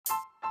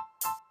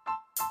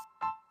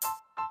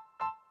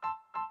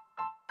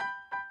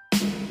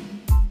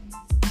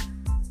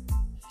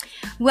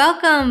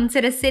Welcome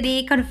to the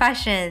City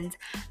Confessions.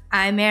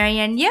 I'm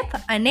Marianne Yip,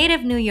 a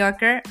native New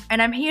Yorker,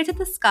 and I'm here to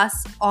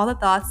discuss all the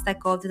thoughts that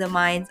go through the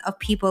minds of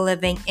people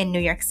living in New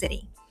York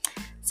City.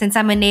 Since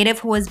I'm a native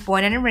who was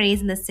born and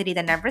raised in the city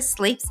that never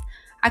sleeps,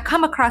 I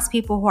come across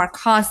people who are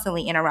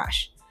constantly in a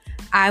rush.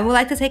 I would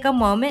like to take a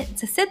moment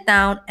to sit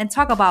down and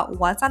talk about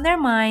what's on their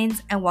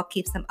minds and what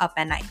keeps them up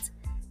at night.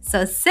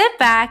 So sit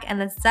back and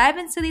let's dive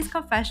into these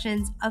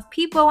confessions of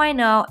people I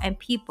know and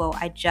people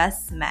I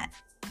just met.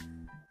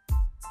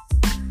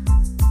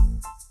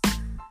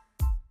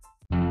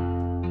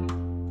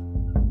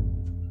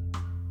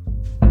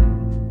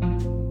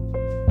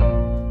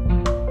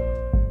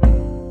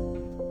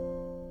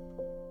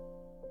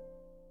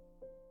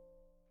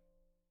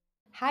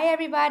 Hi,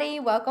 everybody.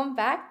 Welcome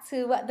back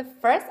to the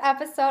first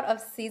episode of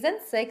season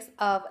 6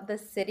 of the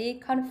City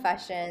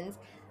Confessions.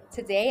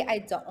 Today, I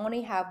don't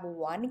only have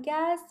one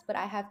guest, but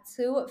I have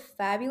two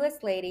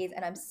fabulous ladies,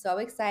 and I'm so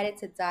excited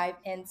to dive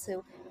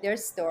into their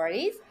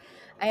stories.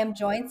 I am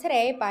joined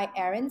today by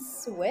Erin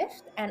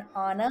Swift and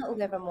Anna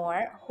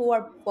Livermore, who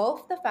are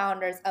both the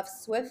founders of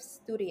Swift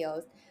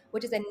Studios,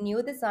 which is a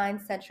new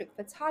design-centric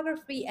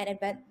photography and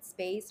event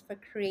space for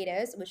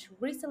creatives, which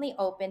recently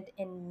opened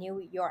in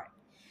New York.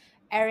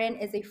 Erin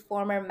is a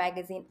former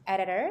magazine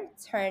editor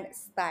turned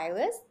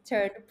stylist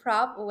turned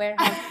prop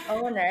warehouse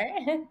owner.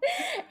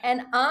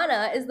 And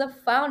Anna is the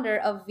founder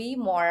of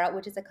VMore,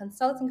 which is a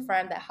consulting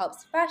firm that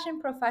helps fashion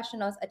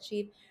professionals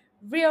achieve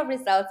real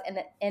results in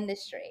the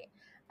industry.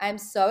 I'm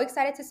so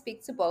excited to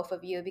speak to both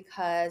of you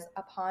because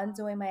upon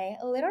doing my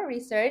little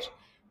research,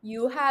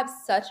 you have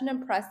such an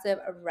impressive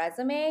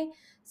resume.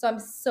 So I'm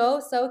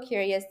so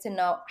curious to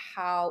know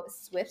how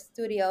Swift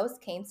Studios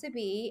came to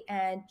be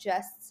and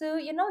just to,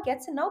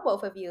 get to know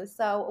both of you.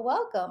 So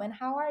welcome and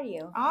how are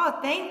you? Oh,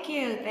 thank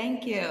you.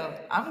 Thank you.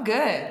 I'm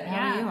good.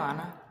 How are you,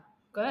 Anna?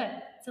 Good.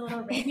 It's a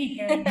little rainy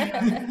here in New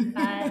York,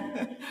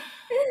 but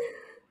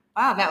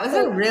Wow, that was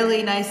a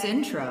really nice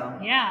intro.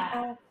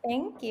 yeah,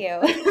 Thank you.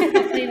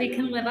 hopefully we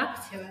can live up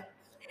to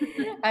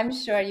it. I'm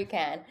sure you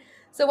can.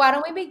 So why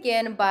don't we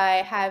begin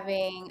by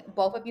having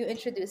both of you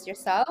introduce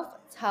yourself,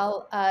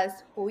 tell us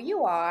who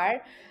you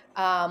are,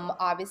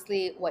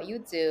 obviously what you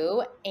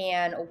do,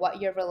 and what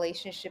your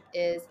relationship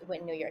is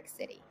with New York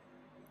City.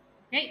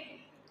 Great.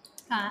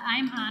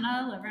 I'm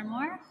Anna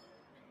Livermore.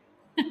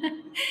 And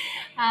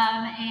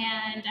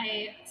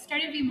I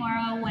started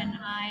Vmoro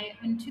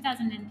in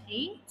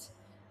 2008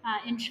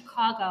 in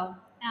Chicago,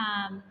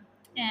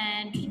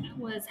 and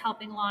was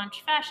helping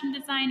launch fashion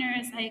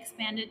designers. I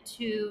expanded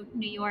to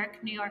New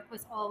York. New York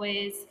was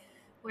always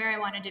where I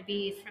wanted to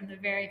be from the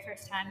very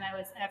first time I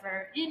was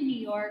ever in New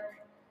York.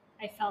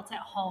 I felt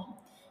at home.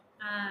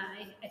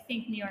 I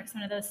think New York's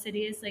one of those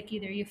cities, like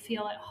either you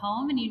feel at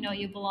home and you know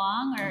you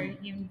belong, or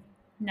you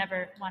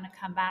never want to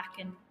come back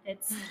and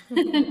it's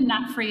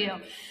not for you.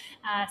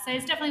 So I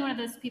was definitely one of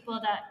those people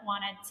that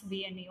wanted to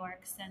be in New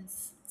York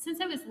since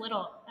I was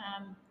little.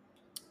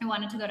 I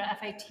wanted to go to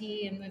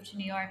FIT and move to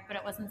New York, but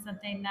it wasn't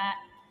something that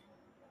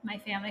my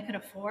family could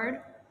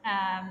afford.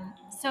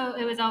 So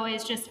it was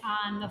always just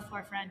on the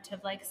forefront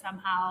of like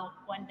somehow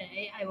one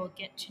day I will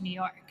get to New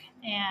York.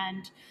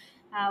 And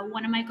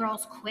one of my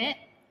girls quit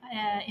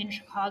in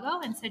Chicago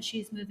and said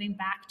she's moving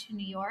back to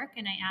New York,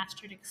 and I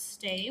asked her to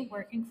stay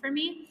working for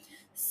me.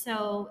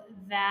 So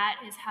that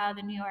is how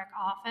the New York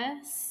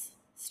office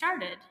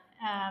started.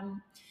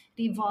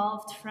 It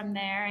evolved from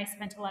there. I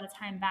spent a lot of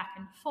time back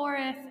and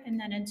forth, and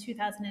then in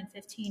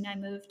 2015 I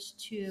moved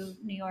to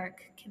New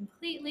York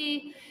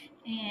completely,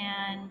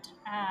 and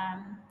I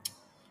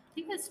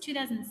think it was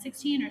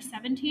 2016 or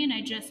 17,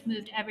 I just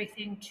moved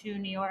everything to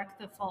New York,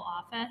 the full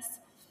office,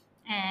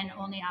 and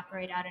only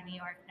operate out of New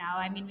York now.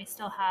 I mean, we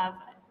still have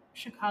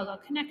Chicago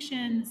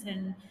connections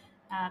and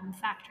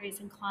factories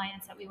and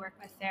clients that we work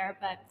with there,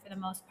 but for the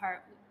most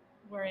part,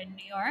 we're in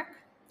New York.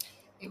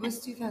 It was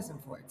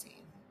 2014.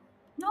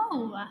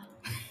 No,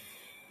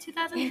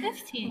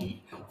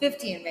 2015.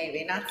 15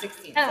 maybe, not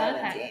 16, Oh,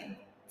 17. okay.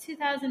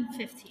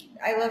 2015.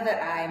 I love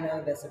that I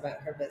know this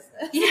about her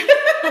business. Yeah.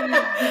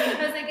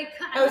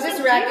 I was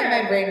just racking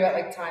my brain about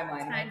like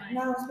timeline. Like,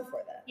 no, it was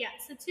before that. Yeah,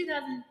 so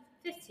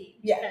 2015.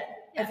 Yeah.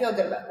 I feel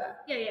good about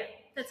that. Yeah,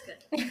 that's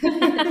good.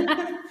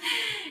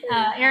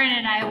 Erin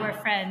and I were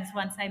friends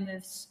once I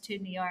moved to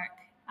New York.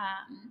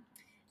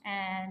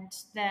 And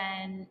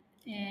then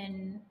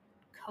in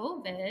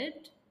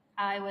COVID,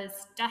 I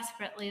was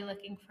desperately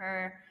looking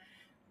for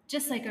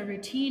just like a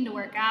routine to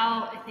work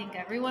out. I think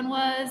everyone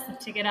was,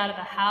 to get out of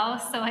the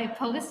house. So I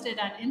posted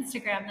on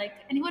Instagram, like,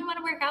 anyone want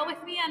to work out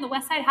with me on the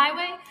West Side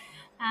Highway?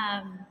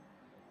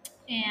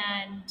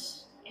 And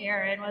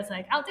Erin was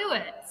like, I'll do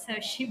it. So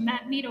she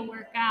met me to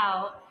work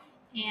out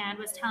and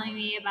was telling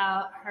me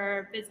about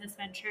her business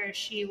venture.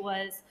 She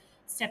was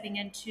stepping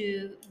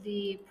into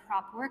the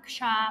prop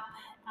workshop,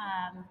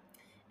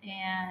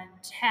 and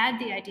had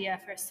the idea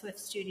for Swift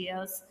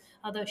Studios,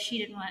 although she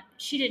didn't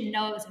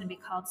know it was going to be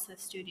called Swift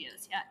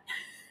Studios yet.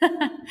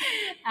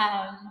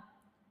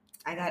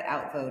 I got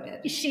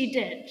outvoted. She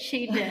did.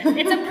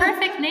 It's a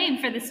perfect name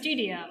for the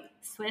studio,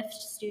 Swift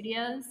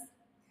Studios.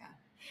 Yeah.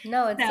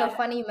 No, it's so So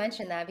funny you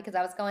mentioned that because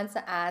I was going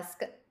to ask,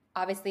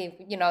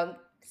 obviously,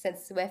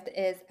 since Swift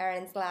is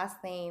Erin's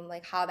last name,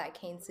 like how that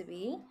came to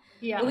be.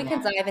 But yeah, we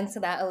can Yeah. dive into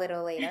that a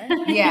little later.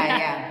 Yeah,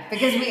 yeah.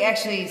 Because we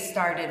actually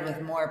started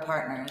with more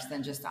partners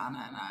than just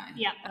Anna and I.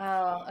 yeah,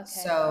 Oh, okay.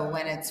 So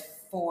when it's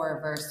 4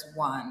 versus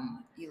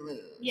 1, you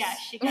yeah. lose.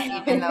 She got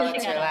Even though she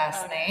it's got your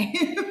last outvoted. name.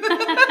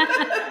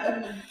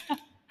 Mhm.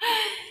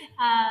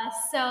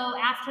 So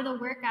after the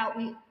workout,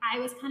 I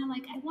was kind of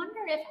like, I wonder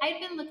if I'd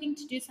been looking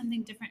to do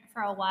something different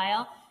for a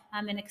while,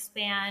 and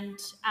expand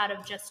out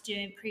of just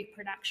doing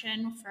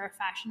pre-production for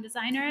fashion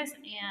designers.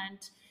 And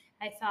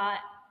I thought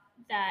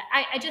that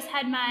I just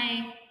had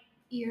my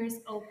ears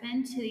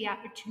open to the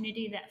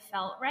opportunity that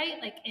felt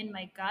right, like in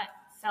my gut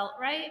felt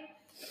right.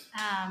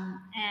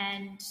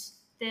 And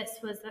this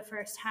was the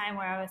first time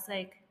where I was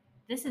like,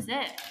 this is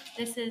it.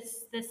 This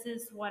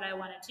is what I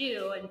want to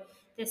do, and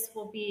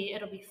it'll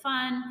be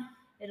fun.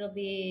 It'll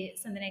be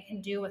something I can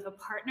do with a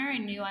partner. I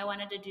knew I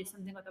wanted to do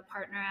something with a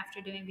partner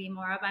after doing Be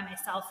More by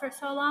myself for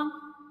so long,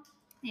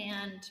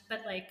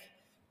 but like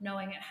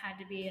knowing it had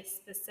to be a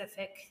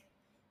specific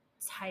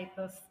type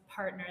of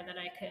partner that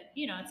I could,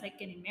 it's like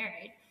getting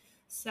married.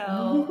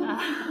 So,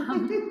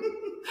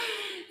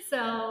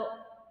 so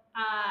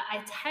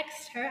I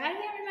text her. I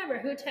can't remember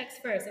who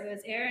texted first. It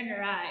was Erin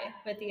or I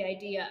with the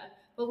idea,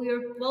 but we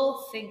were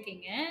both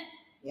thinking it.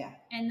 Yeah.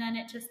 And then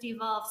it just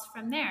evolves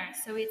from there.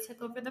 So we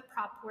took over the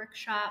prop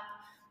workshop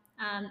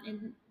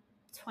in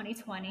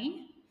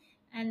 2020,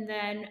 and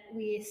then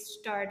we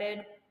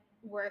started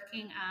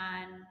working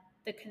on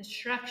the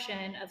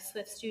construction of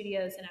Swift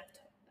Studios in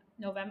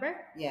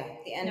November. Yeah,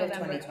 the end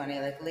November. of 2020,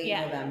 like late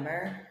Yeah.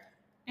 November.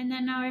 And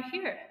then now we're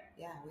here.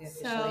 Yeah, we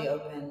officially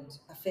opened,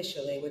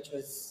 which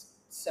was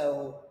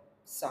so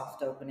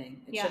soft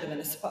opening. It Yeah. should have been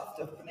a soft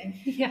opening.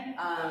 Yeah.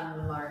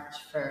 On March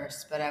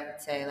 1st, but I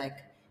would say like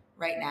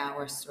right now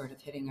we're sort of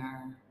hitting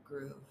our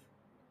groove.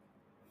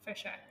 For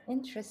sure.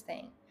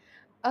 Interesting.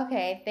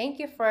 Okay, thank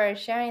you for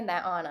sharing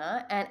that,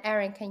 Anna. And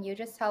Erin, can you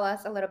just tell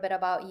us a little bit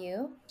about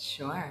you?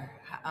 Sure.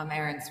 I'm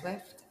Erin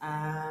Swift.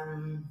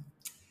 I've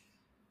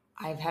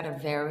had a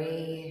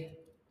very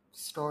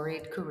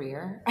storied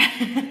career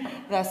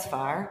thus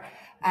far.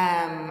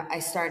 I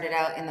started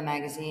out in the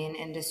magazine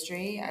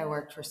industry. I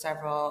worked for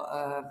several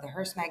of the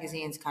Hearst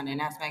magazines, Condé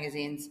Nast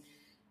magazines,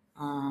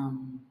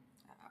 um,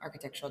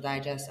 Architectural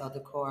Digest, Elle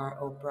Decor,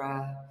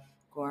 Oprah,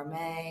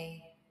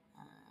 Gourmet,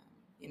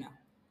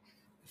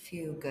 a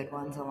few good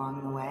ones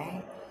along the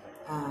way.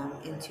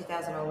 In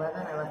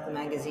 2011, I left the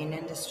magazine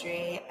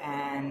industry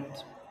and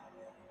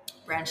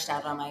branched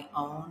out on my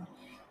own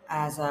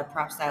as a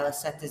prop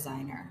stylist, set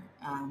designer.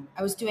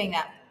 I was doing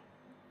that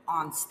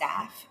on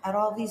staff at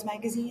all these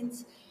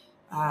magazines.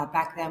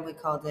 Back then, we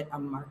called it a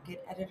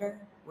market editor,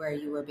 where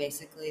you were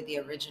basically the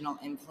original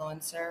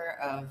influencer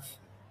of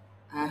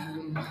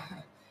um,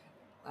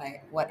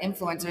 like what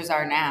influencers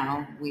are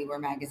now. We were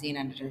magazine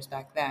editors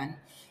back then.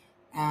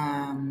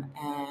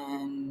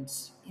 And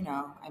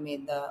I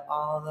made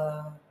all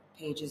the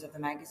pages of the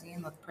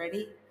magazine look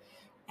pretty,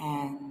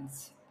 and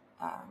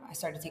I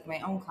started taking my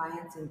own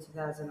clients in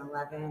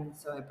 2011.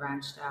 So I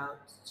branched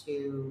out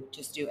to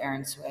just do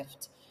Erin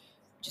Swift,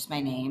 just my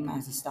name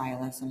as a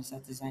stylist and a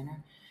set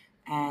designer,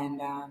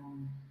 and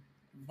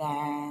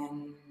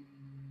then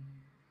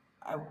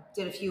I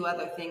did a few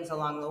other things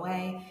along the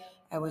way.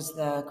 I was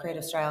the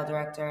creative style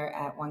director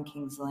at One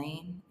Kings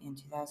Lane in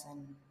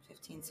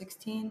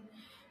 2015-16.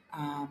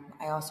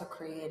 I also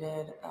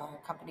created a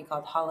company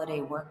called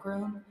Holiday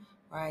Workroom,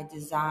 where I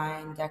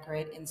design,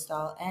 decorate,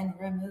 install, and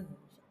remove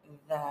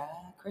the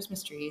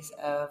Christmas trees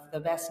of the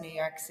best New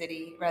York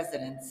City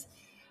residents.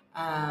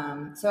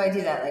 So I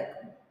do that like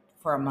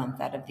for a month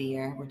out of the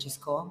year, which is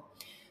cool.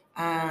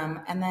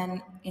 And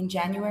then in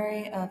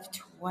January of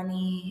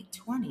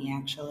 2020,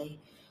 actually,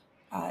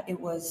 it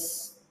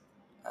was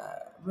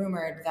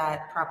rumored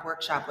that Prop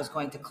Workshop was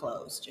going to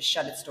close, just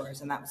shut its doors,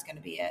 and that was going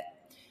to be it.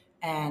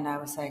 And I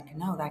was like,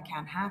 no, that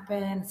can't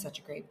happen. It's such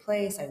a great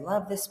place. I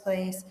love this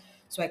place.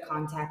 So I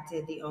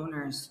contacted the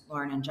owners,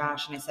 Lauren and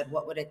Josh, and I said,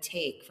 what would it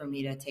take for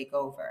me to take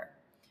over?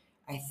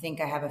 I think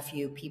I have a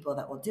few people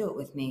that will do it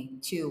with me.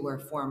 Two were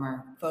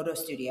former photo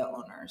studio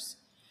owners.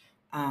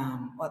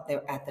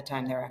 At the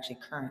time, they were actually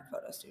current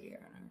photo studio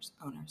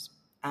owners.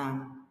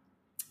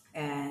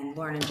 And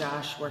Lauren and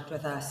Josh worked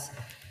with us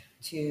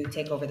to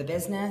take over the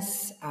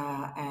business.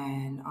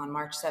 And on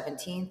March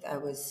 17th, I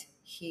was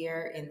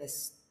here in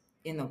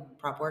the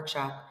prop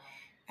workshop,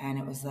 and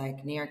it was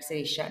like New York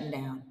City shutting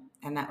down.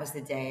 And that was the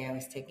day I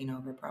was taking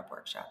over prop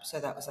workshop. So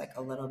that was like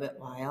a little bit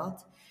wild.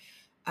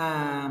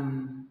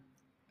 From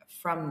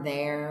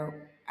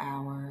there,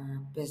 our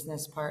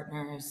business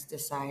partners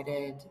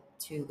decided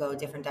to go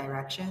different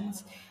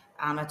directions.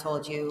 Anna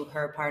told you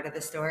her part of the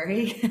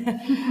story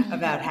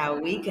about how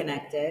we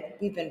connected.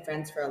 We've been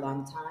friends for a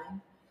long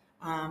time.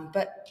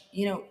 But,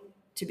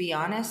 to be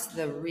honest,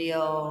 the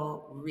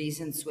real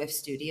reason Swift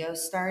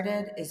Studios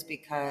started is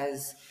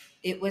because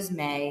it was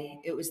May,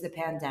 it was the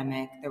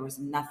pandemic, there was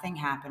nothing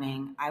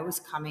happening. I was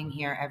coming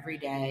here every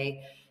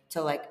day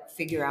to like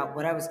figure out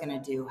what I was going to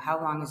do.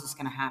 How long is this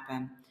going to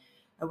happen?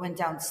 I went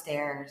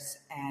downstairs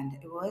and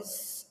it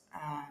was,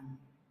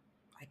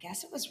 I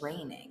guess it was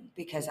raining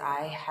because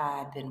I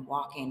had been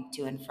walking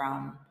to and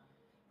from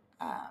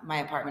my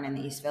apartment in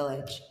the East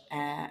Village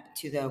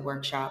to the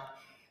workshop,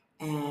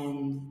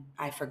 and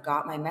I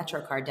forgot my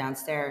Metro card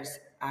downstairs.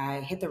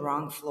 I hit the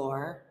wrong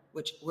floor,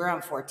 which we're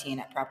on 14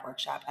 at Prep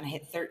Workshop, and I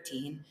hit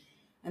 13,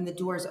 and the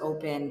doors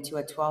open to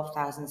a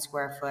 12,000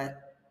 square foot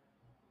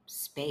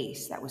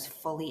space that was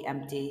fully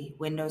empty,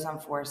 windows on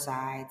four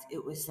sides.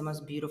 It was the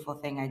most beautiful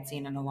thing I'd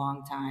seen in a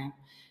long time.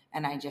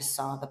 And I just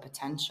saw the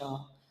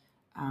potential.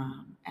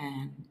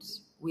 And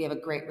we have a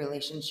great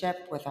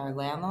relationship with our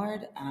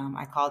landlord.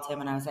 I called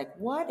him and I was like,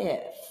 what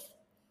if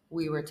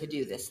we were to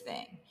do this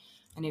thing?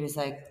 And he was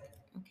like,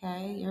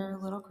 okay, you're a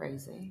little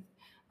crazy.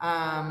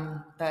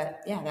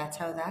 But yeah, that's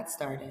how that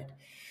started.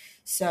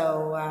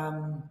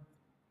 So,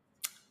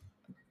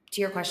 to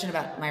your question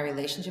about my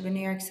relationship in New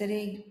York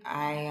City,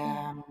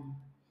 I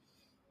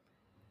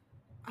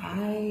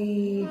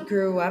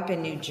grew up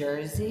in New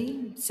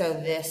Jersey, so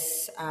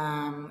this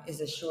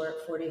is a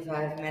short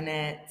 45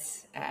 minute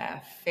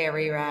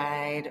ferry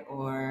ride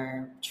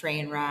or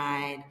train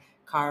ride,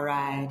 car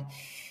ride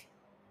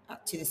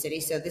to the city.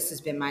 So this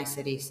has been my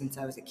city since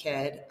I was a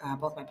kid.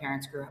 Both my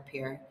parents grew up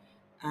here.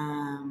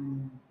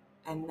 Um,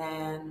 and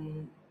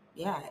then,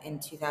 yeah, in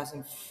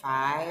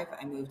 2005,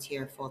 I moved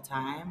here full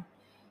time,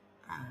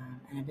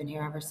 and I've been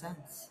here ever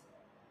since.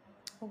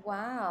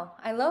 Wow,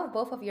 I love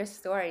both of your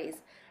stories.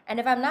 And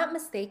if I'm not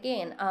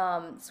mistaken,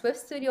 Swift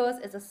Studios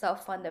is a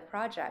self-funded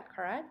project,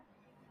 correct?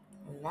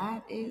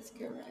 That is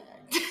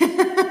correct.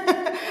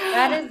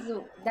 That is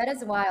that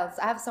is wild.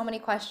 So I have so many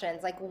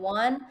questions. Like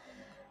one,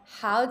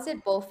 how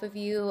did both of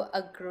you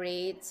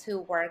agree to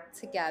work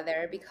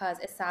together? Because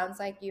it sounds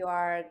like you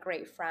are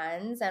great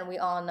friends, and we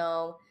all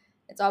know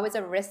it's always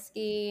a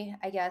risky,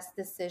 I guess,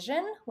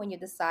 decision when you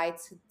decide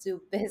to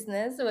do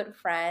business with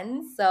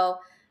friends. So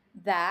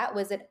that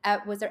was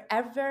there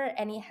ever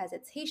any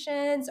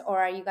hesitations, or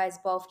are you guys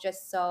both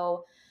just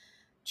so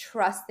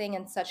trusting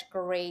and such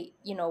great,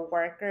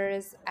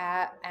 workers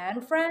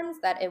and friends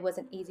that it was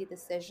an easy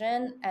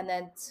decision? And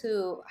then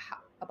two,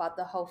 about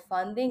the whole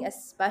funding,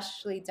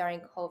 especially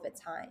during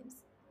COVID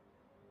times.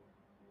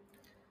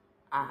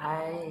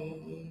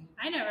 I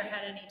I never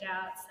had any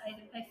doubts.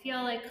 I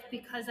feel like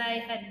because I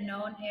had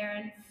known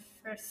Erin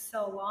for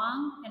so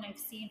long and I've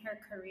seen her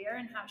career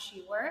and how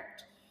she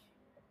worked,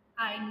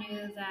 I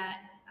knew that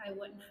I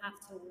wouldn't have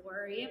to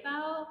worry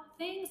about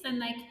things. And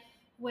like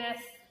with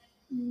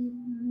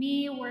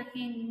me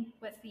working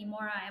with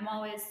Vimora,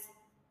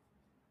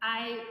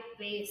 I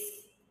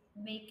base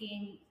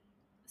making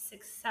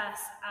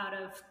success out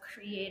of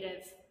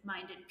creative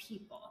minded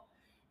people.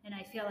 And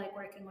I feel like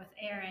working with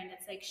Erin,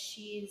 it's like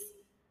she's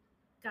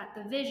got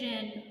the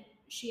vision,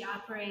 she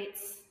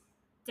operates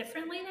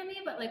differently than me,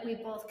 but like we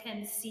both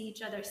can see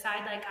each other's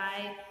side. Like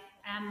I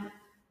am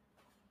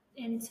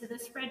into the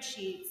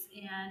spreadsheets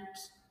and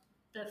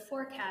the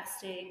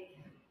forecasting,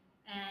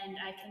 and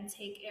I can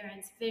take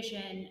Erin's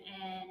vision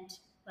and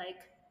like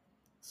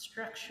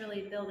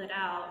structurally build it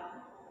out.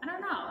 I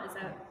don't know. Is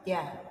that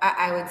Yeah,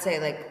 I would say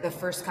like the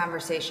first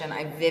conversation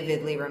I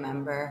vividly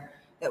remember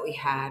that we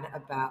had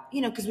about,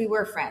 because we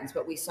were friends,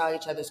 but we saw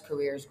each other's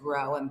careers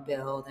grow and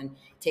build and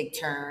take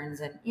turns.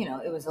 And,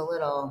 it was a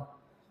little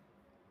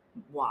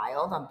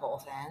wild on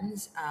both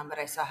ends. But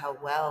I saw how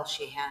well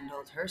she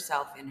handled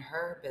herself in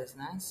her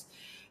business.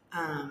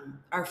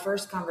 Our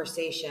first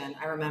conversation,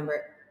 I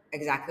remember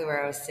exactly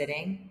where I was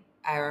sitting.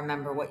 I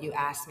remember what you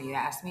asked me. You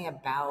asked me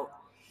about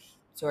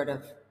sort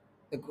of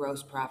the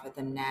gross profit,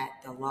 the net,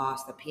 the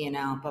loss, the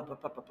P&L,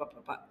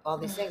 all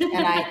these things.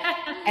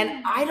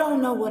 And I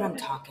don't know what I'm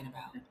talking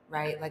about,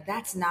 right? Like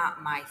that's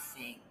not my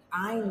thing.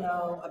 I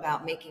know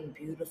about making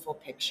beautiful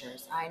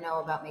pictures. I know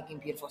about making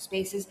beautiful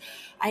spaces.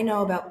 I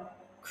know about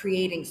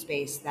creating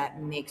space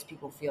that makes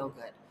people feel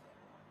good.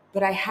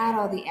 But I had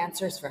all the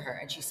answers for her,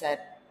 and she said,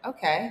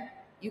 "Okay,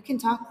 you can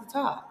talk the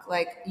talk.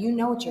 Like you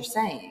know what you're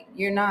saying.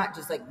 You're not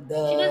just like she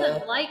the."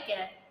 doesn't like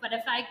it, but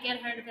if I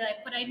get her to be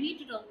like, but I need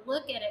you to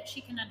look at it,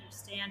 she can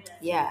understand it.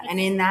 Yeah, and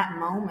It's in that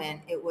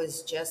moment, it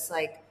was just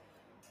like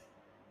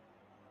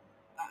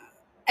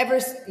ever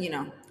you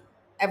know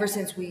ever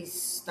since we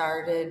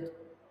started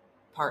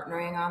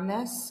partnering on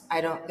this,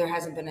 I don't there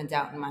hasn't been a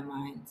doubt in my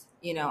mind.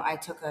 I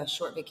took a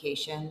short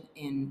vacation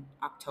in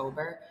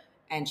October,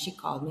 and she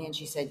called me and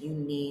she said, you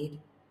need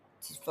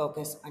to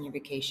focus on your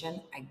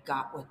vacation. I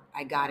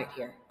got it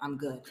here, I'm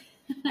good.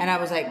 And I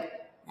was like,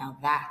 now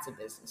that's a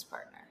business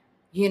partner.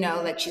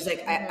 Like she's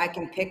like, I Mhm.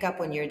 can pick up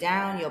when you're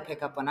down, you'll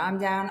pick up when I'm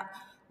down,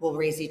 we'll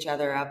raise each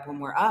other up when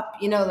we're up,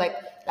 like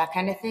that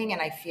kind of thing.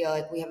 And I feel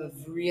like we have a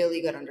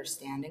really good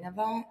understanding of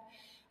that.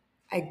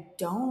 I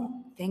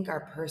don't think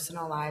our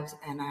personal lives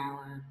and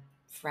our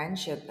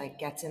friendship like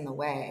gets in the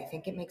way. I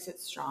think it makes it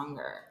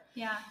stronger.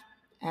 yeah.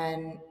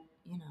 And,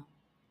 you know,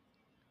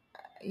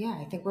 yeah,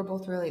 I think we're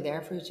both really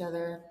there for each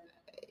other.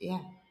 Yeah.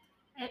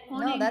 No,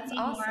 Owning that's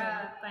awesome.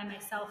 Vimora by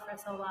myself for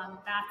so long,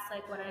 that's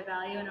like what I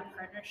value in a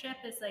partnership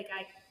is like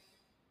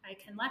I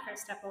can let her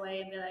step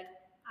away and be like,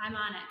 I'm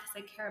on it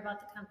because I care about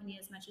the company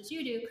as much as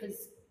you do,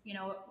 because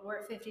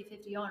we're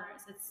 50-50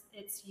 owners.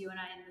 It's you and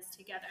I in this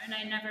together. And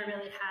I never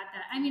really had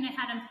that. I mean, I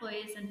had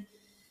employees and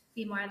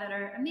BMore that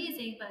are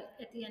amazing, but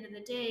at the end of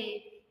the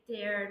day,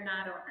 they're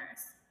not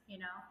owners.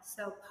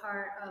 So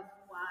part of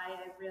why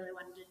I really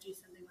wanted to do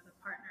something with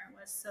a partner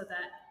was so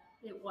that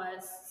it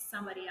was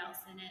somebody else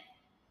in it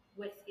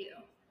with you,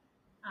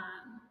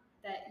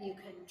 that you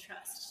can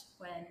trust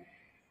when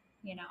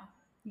you know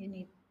you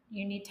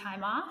need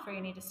time off, or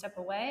you need to step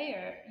away,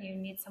 or you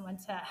need someone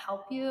to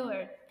help you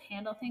or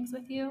handle things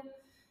with you.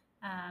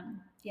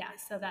 Yeah,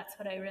 so that's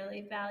what I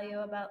really value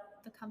about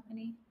the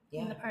company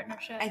and the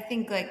partnership. I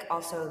think like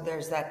also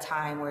there's that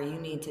time where you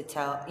need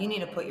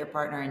to put your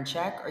partner in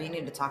check, or you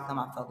need to talk them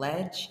off the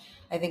ledge.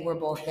 I think we're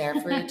both there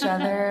for each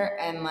other.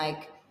 And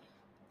like,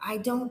 I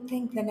don't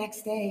think the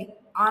next day,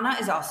 Anna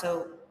is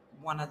also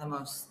one of the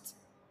most,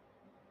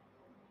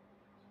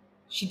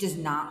 she does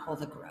not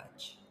hold a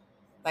grudge.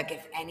 Like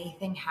if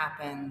anything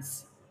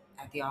happens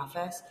at the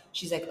office,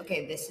 she's like,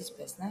 okay, this is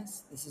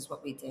business. This is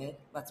what we did.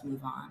 Let's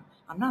move on.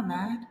 I'm not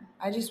mad.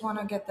 I just want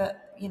to get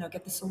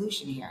the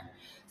solution here.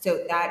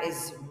 So that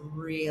is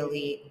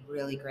really,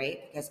 really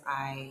great because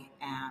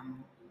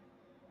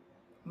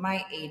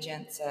my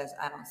agent says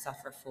I don't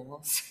suffer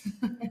fools.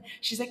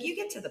 She's like, you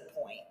get to the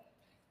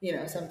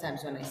point,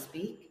 sometimes when I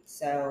speak.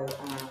 So,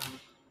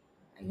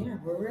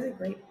 we're really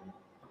great.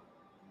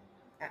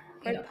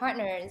 Great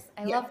partners.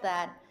 I Yeah. love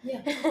that.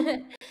 Yeah.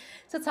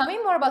 So tell me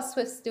more about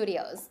Swift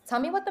Studios. Tell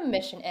me what the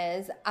mission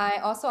is. I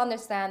also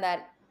understand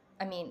that,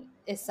 I mean,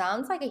 it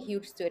sounds like a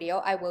huge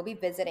studio. I will be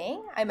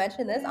visiting. I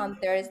mentioned this on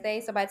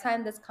Thursday. So by the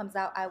time this comes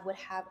out, I would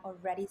have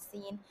already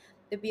seen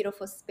the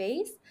beautiful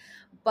space.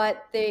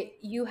 But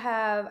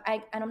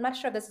and I'm not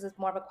sure if this is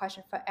more of a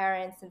question for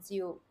Erin, since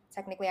you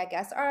technically, I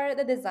guess, are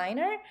the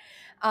designer,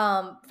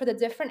 for the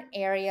different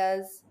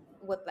areas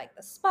with like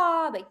the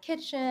spa, the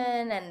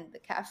kitchen, and the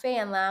cafe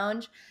and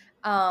lounge.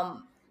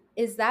 Um,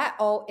 is that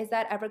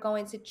ever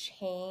going to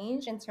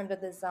change in terms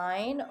of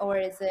design, or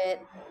is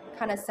it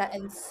kind of set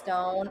in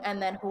stone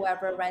and then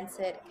whoever rents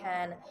it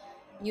can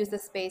use the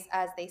space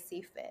as they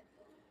see fit?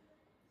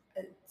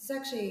 It's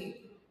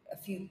actually a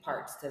few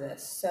parts to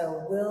this.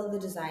 So, will the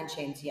design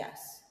change?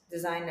 Yes.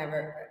 Design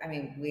never, I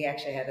mean, we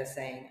actually had a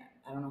saying,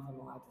 I don't know if I'm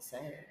allowed to say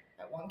it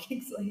at One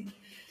Kingsley.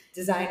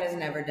 Design is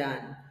never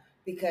done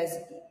because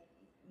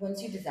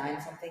once you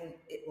design something,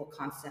 it will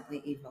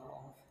constantly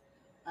evolve.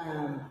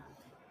 Um,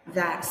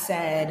 that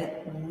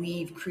said,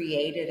 we've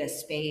created a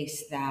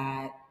space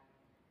that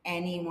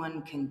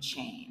anyone can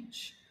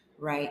change,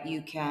 right?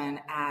 You can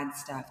add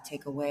stuff,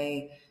 take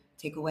away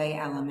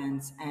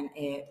elements, and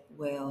it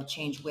will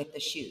change with the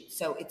shoot.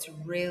 So it's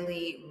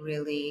really,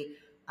 really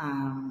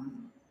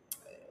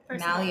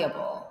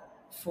malleable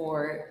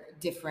for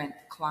different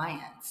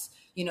clients.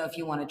 If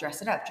you want to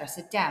dress it up, dress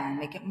it down,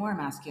 make it more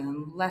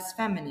masculine, less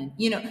feminine,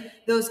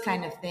 those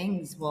kind of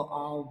things will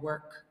all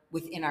work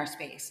within our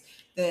space.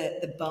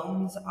 The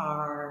bones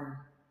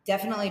are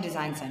definitely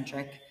design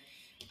centric.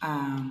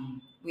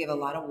 We have a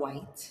lot of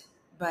white,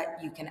 but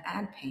you can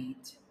add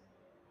paint.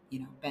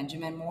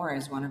 Benjamin Moore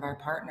is one of our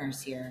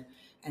partners here.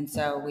 And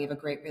so we have a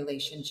great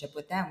relationship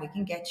with them. We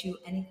can get you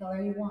any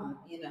color you want,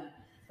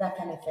 that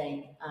kind of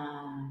thing.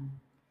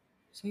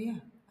 So yeah,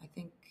 I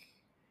think,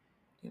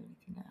 do you have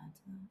anything to add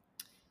to that?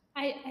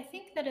 I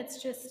think that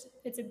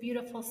it's a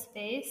beautiful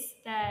space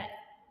that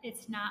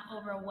it's not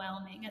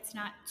overwhelming. It's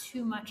not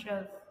too much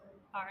of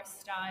our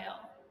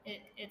style.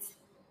 It's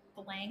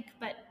blank,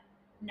 but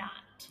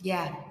not.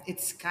 Yeah,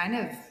 it's kind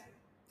of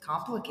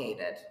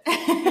complicated,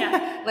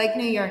 Yeah. like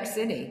New York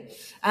City.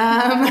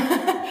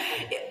 I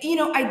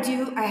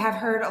have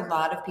heard a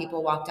lot of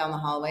people walk down the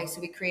hallway.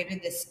 So we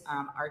created this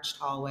arched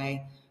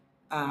hallway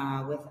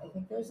with, I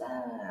think there's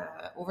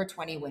over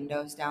 20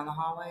 windows down the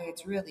hallway.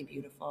 It's really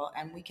beautiful.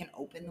 And we can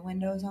open the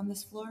windows on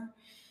this floor.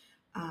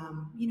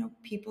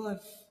 People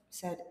have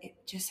said it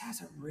just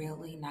has a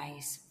really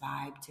nice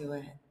vibe to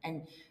it.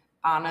 And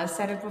Anna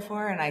said it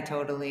before, and I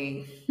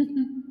totally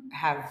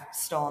have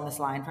stolen this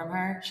line from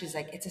her. She's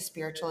like, it's a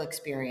spiritual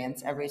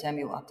experience every time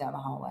you walk down the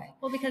hallway.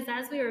 Well, because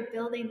as we were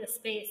building the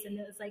space and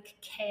it was like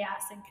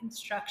chaos and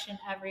construction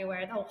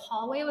everywhere, the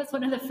hallway was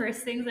one of the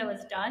first things that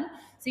was done.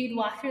 So you'd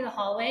walk through the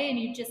hallway and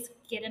you'd just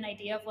get an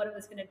idea of what it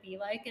was going to be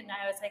like. And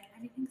I was like,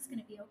 everything's going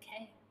to be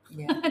okay.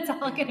 Yeah. It's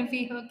all going to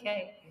be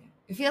okay.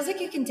 It feels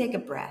like you can take a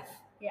breath.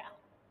 Yeah.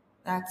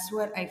 That's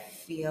what I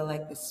feel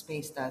like the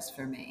space does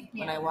for me.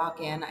 When I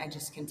walk in, I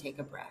just can take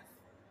a breath.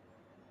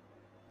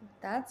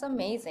 That's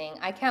amazing.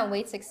 I can't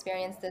wait to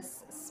experience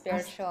this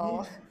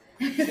spiritual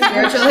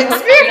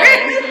experience.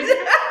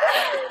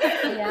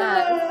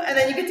 Yeah. And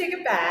then you can take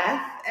a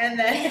bath, and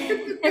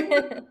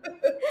then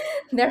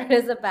there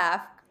is a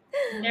bath.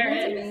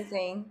 That's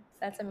amazing.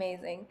 That's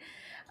amazing.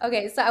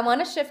 Okay, so I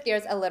want to shift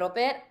gears a little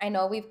bit. I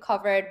know we've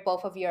covered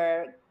both of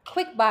your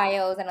quick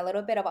bios and a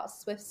little bit about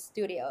Swift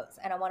Studios,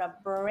 and I want to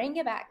bring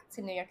it back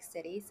to New York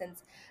City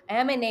since I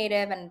am a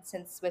native, and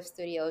since Swift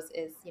Studios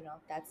is,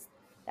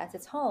 that's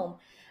its home.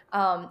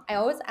 I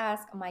always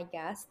ask my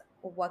guests,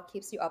 what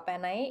keeps you up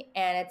at night.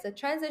 And it's a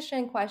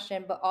transition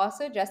question, but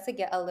also just to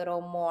get a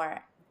little more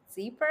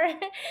deeper,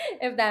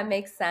 if that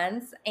makes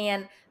sense.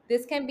 And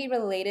this can be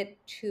related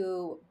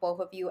to both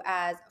of you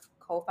as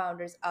co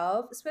founders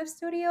of Swift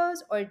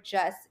Studios or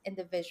just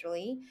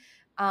individually.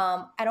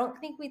 I don't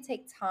think we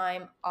take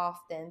time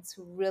often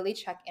to really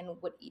check in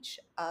with each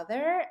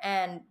other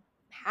and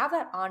have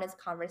that honest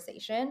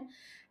conversation.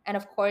 And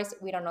of course,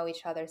 we don't know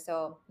each other.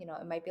 So,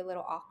 it might be a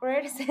little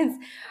awkward since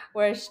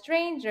we're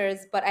strangers,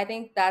 but I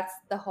think that's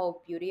the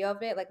whole beauty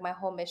of it. Like, my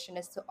whole mission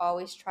is to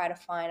always try to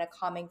find a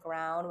common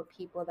ground with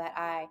people that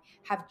I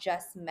have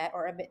just met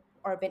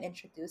or been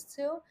introduced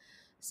to.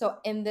 So,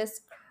 in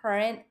this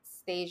current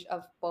stage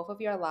of both of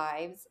your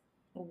lives,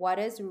 what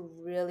is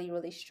really,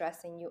 really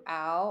stressing you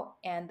out?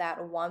 And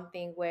that one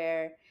thing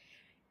where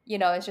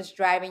it's just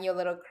driving you a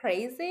little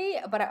crazy.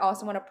 But I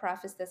also want to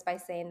preface this by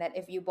saying that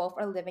if you both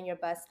are living your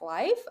best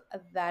life,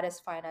 that is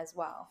fine as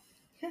well.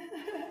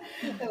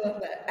 I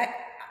love that.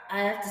 I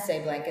have to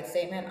say, blanket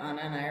statement.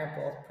 Anna and I are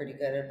both pretty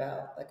good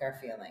about like our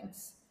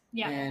feelings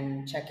Yeah.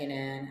 and checking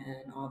in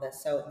and all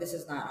this. So this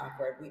is not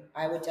awkward.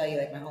 I would tell you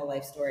like my whole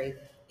life story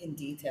in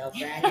detail,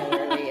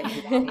 granularly,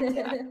 if you want me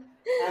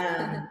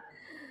to.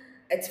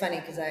 It's funny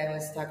because I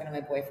was talking to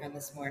my boyfriend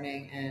this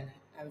morning and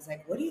I was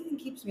like, "What do you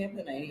think keeps me up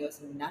at night?" He goes,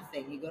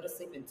 "Nothing. You go to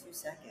sleep in 2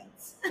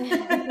 seconds."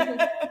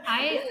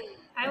 I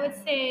would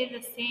say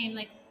the same.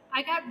 Like,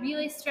 I got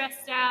really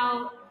stressed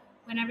out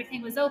when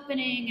everything was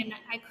opening and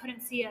I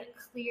couldn't see a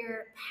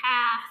clear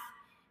path.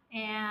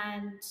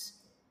 And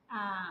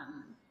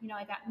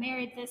I got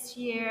married this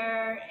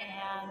year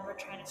and we're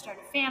trying to start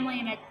a family.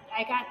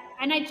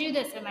 And I do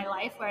this in my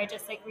life where I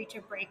just like reach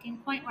a breaking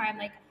point where I'm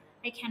like,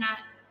 I cannot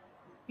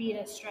be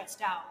this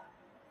stressed out.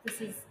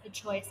 This is a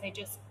choice. I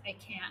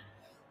can't.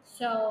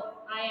 So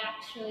I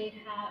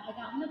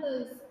got one of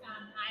those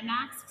eye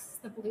masks,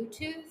 the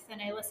Bluetooth,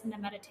 and I listen to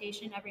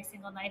meditation every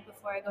single night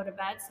before I go to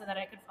bed so that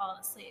I could fall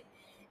asleep.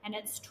 And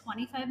it's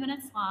 25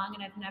 minutes long,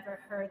 and I've never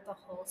heard the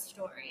whole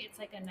story. It's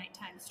like a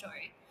nighttime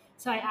story.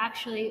 So I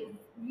actually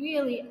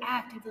really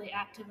actively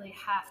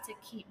have to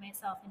keep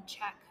myself in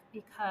check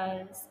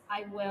because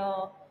I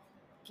will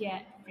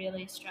get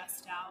really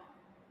stressed out.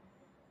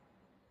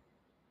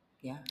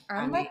 Yeah, I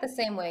I'm mean, like the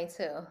same way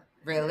too.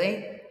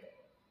 really?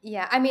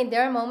 Yeah, I mean,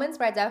 there are moments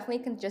where I definitely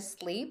can just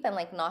sleep and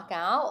like knock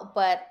out,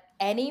 but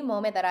any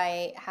moment that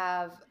I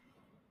have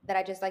that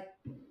I just like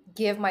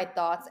give my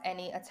thoughts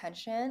any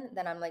attention,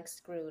 then I'm like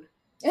screwed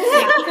Yeah.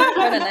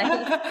 for the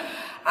night.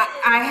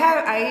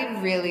 I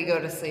really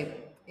go to sleep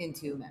in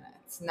 2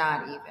 minutes,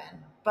 not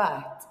even.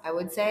 But I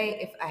would say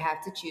if I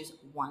have to choose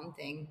one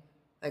thing,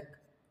 like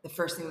the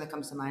first thing that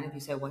comes to mind, if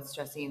you say what's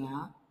stressing you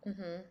out,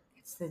 Hmm.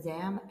 it's the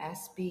damn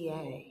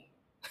SBA.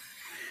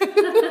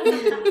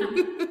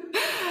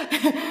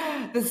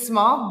 The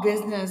Small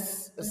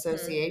Business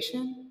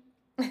Association,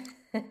 the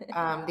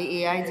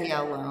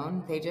EIDL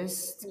loan,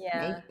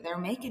 Yeah, they're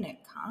making it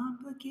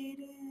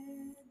complicated.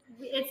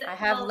 It's I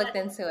have looked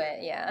into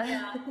it. Yeah.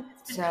 yeah,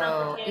 it's been So,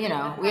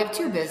 complicated with we have our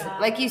two business,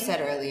 workshop. like you said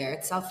earlier,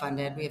 it's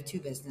self-funded. We have two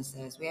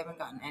businesses. We haven't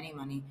gotten any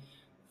money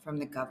from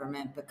the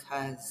government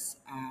because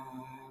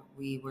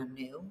we were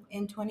new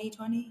in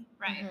 2020.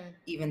 Right. Hmm.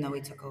 Even though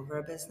we took over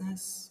a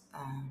business,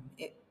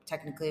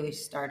 technically we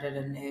started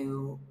a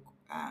new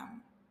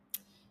um,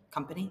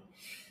 company.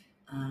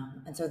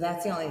 And so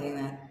that's the only thing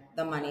that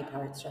the money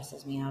part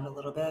stresses me out a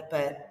little bit.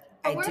 But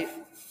But I we're do,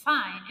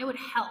 fine. It would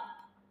help.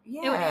 It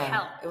would yeah,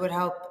 help. it would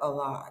help a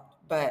lot.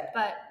 But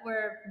But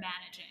we're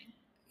managing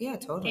yeah,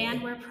 totally.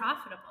 and we're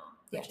profitable,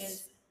 which Yes.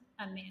 is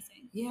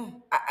amazing. Yeah,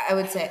 I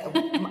would say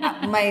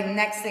my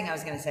next thing I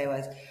was going to say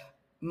was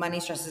money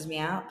stresses me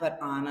out, but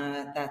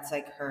Anna, that's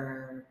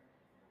her.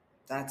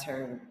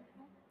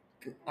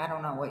 I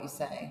don't know what you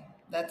say.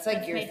 That's like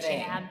That's your my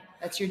thing. jam.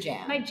 That's your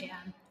jam. My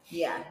jam.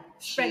 Yeah,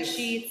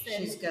 Spreadsheets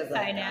she's and good like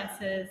that.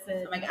 finances So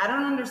and I'm like, I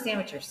don't understand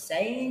what you're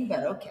saying, but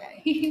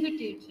okay. you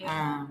do too.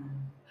 Yeah.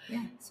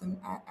 So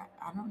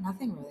I don't.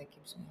 Nothing really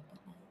keeps me up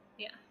at night.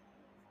 Yeah.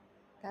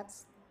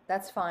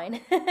 That's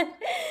fine.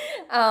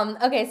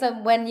 Okay,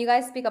 so when you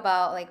guys speak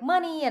about like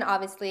money and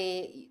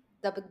obviously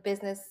the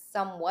business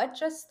somewhat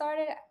just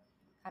started,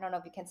 I don't know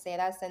if you can say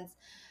that since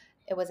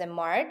it was in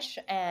March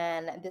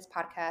and this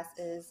podcast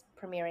is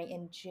premiering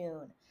in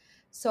June.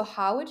 So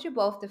how would you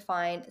both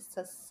define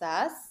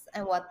success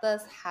and what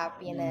does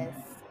happiness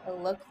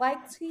look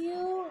like to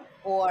you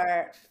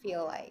or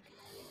feel like?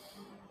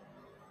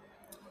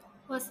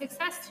 Well,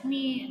 success to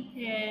me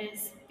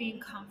is being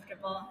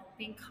comfortable,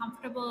 being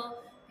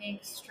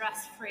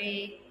stress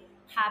free,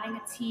 having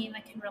a team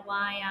I can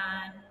rely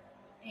on,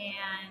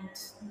 and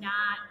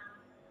not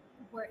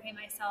working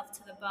myself to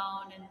the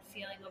bone and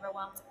feeling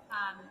overwhelmed.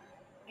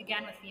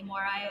 Again, with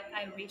Livermore, I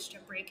reached a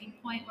breaking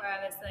point where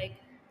I was like,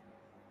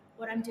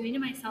 what I'm doing to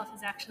myself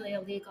is actually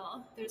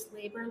illegal. There's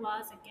labor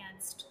laws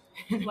against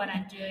what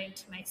I'm doing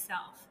to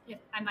myself. If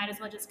I might as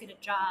well just get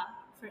a job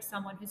for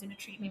someone who's going to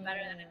treat me better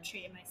than I'm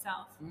treating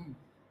myself. Mm.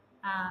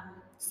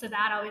 So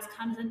that always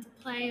comes into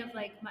play of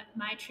like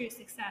my true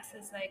success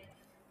is like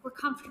we're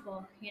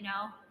comfortable,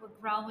 we're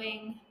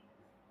growing,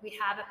 we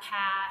have a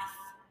path.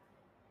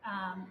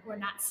 We're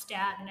not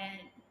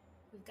stagnant.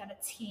 We've got a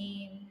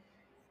team.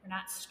 We're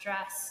not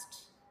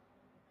stressed.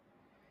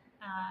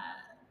 Uh,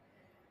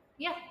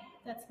 yeah,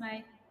 that's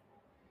my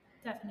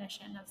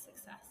definition of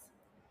success.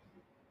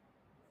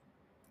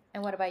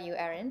 And what about you,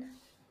 Erin?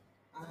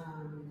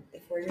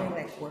 If we're doing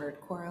like word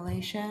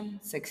correlation,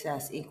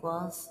 success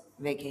equals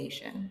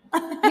vacation.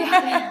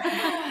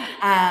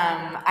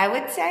 Yeah. I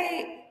would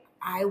say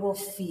I will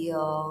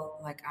feel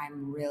like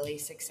I'm really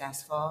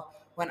successful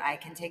when I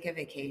can take a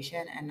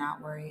vacation and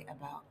not worry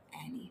about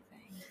anything.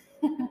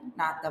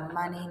 Not the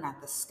money,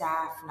 not the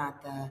staff,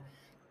 not the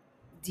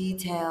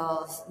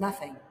details,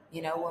 nothing.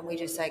 You know, when we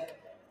just like,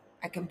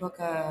 I can book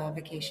a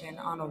vacation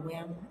on a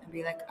whim and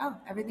be like, oh,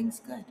 everything's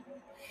good.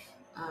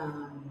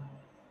 Um,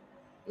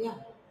 yeah.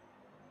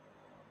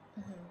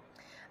 Mhm.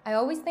 I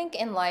always think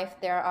in life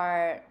there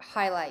are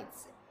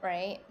highlights,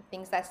 right?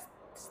 Things that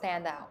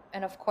stand out.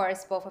 And of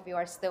course, both of you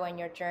are still in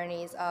your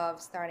journeys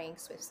of starting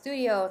Swift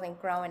Studios and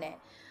growing it.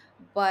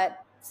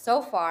 But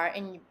so far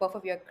in both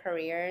of your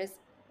careers,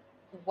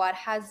 what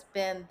has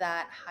been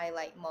that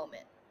highlight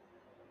moment?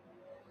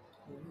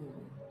 Ooh.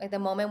 Like the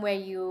moment where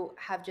you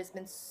have just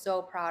been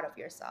so proud of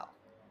yourself.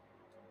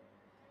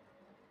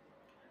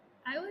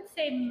 I would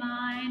say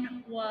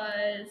mine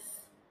was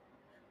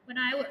when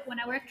I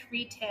worked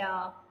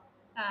retail.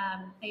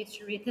 I used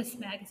to read this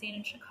magazine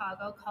in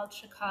Chicago called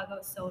Chicago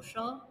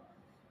Social,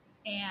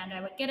 and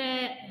I would get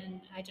it,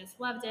 and I just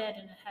loved it,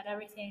 and it had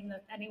everything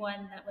that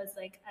anyone that was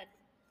like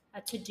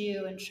a to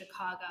do in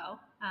Chicago.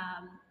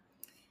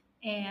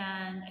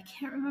 And I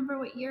can't remember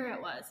what year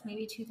it was,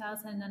 maybe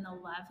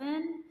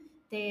 2011.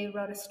 They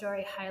wrote a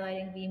story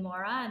highlighting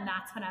Vmora, and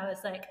that's when I was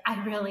like,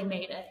 I really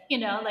made it,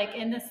 like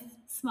in this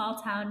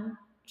small town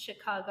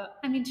Chicago.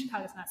 I mean,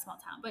 Chicago's not a small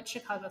town, but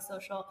Chicago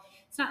Social,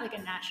 it's not like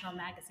a national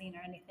magazine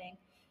or anything.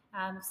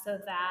 So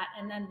that,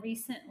 and then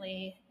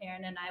recently,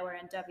 Erin and I were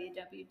in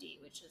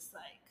WWD, which is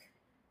like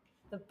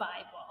the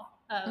Bible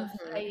of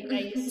I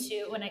Mhm. used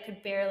to when I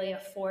could barely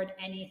afford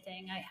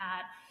anything. I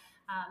had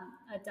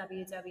a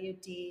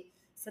WWD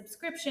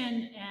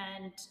subscription,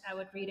 and I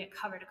would read it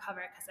cover to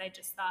cover because I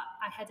just thought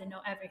I had to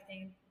know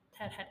everything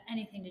that had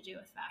anything to do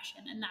with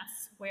fashion, and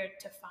that's where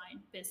to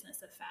find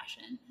business of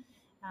fashion.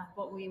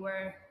 But we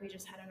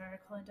just had an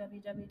article in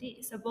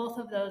WWD, so both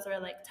of those are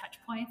like touch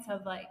points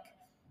of like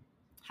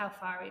how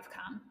far we've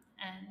come,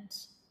 and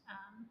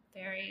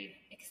very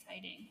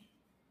exciting.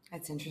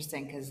 That's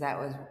interesting because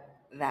I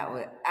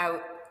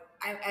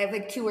have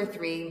like two or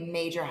three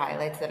major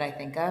highlights that I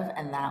think of,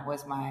 and that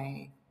was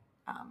my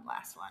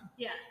last one.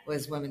 Yeah,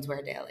 Was Women's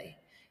Wear Daily,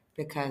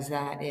 because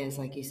that is,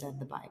 like you said,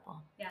 the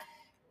Bible. yeah.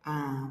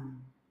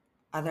 Um,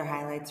 Other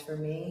highlights for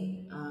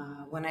me,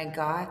 when I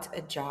got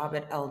a job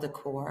at Elle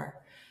Decor,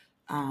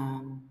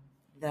 um,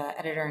 the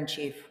editor in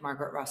chief,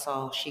 Margaret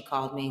Russell, she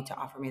called me to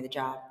offer me the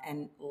job,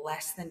 and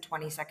less than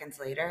 20 seconds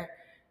later,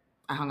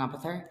 I hung up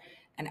with her.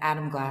 And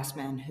Adam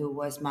Glassman, who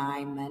was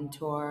my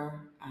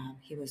mentor,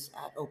 he was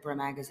at Oprah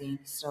Magazine,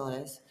 still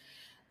is.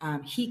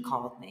 He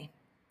called me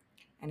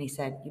and he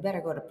said, "You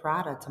better go to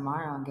Prada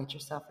tomorrow and get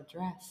yourself a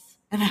dress."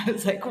 And I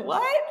was like,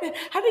 "What?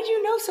 How did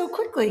you know so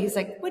quickly?" He's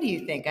like, "What do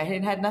you think? I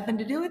had nothing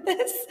to do with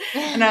this?"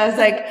 And I was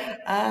like,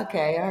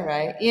 "Okay, all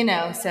right."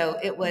 So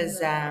it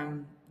was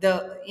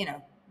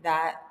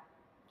that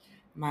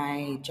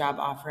my job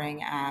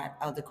offering at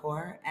El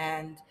Decor,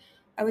 and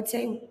I would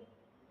say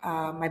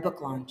my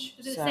book launch. I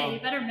was gonna say So you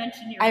better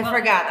mention your I book.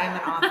 forgot I'm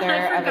an I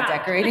author of a forgot.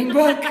 decorating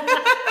book.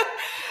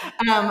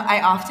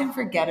 I often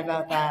forget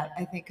about that.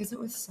 I think because it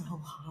was so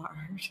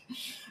hard.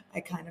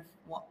 I kind of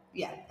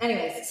yeah.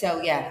 Anyways,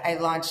 so yeah, I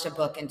launched a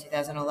book in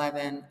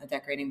 2011, a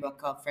decorating book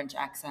called French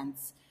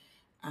Accents,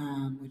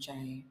 which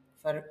I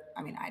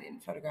mean, I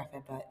didn't photograph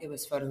it, but it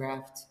was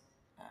photographed.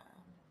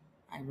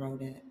 I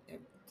wrote it,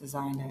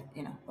 designed it,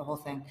 the whole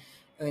thing.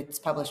 It's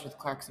published with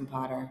Clarkson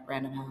Potter,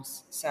 Random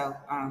House. So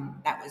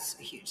that was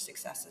a huge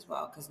success as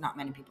well because not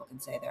many people can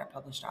say they're a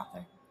published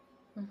author.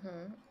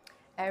 Mm-hmm.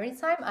 Every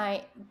time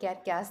I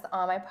get guests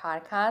on my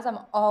podcast, I'm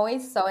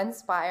always so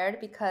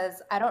inspired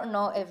because I don't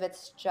know if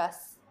it's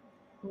just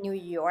New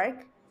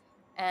York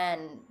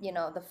and,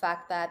 the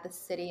fact that the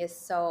city is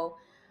so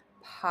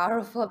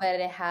powerful that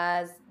it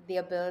has the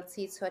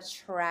ability to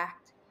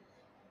attract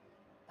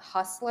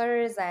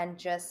hustlers and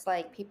just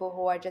like people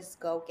who are just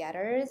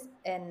go-getters.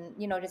 And,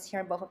 just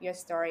hearing both of your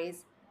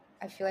stories,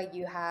 I feel like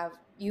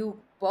you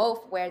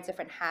both wear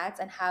different hats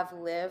and have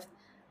lived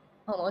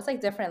almost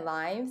like different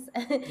lives.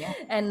 Yeah.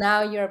 And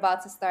now you're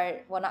about to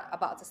start, well, not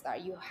about to start,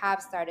 you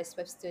have started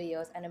Swift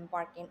Studios and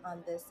embarking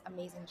on this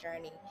amazing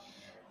journey.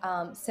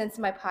 Since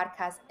my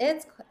podcast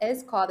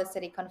is called The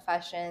City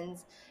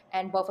Confessions,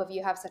 and both of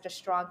you have such a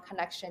strong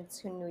connection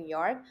to New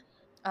York,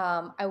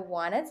 I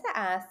wanted to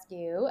ask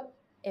you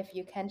if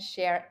you can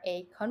share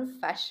a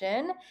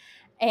confession.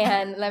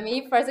 And let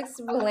me first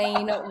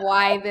explain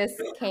why this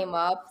came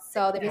up.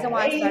 So the reason Can't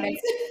why I started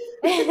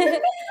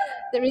wait.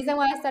 the reason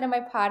why I started my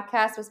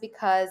podcast was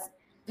because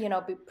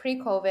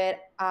pre-COVID,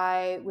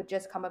 I would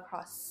just come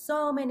across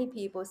so many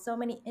people, so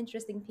many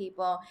interesting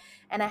people.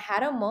 And I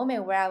had a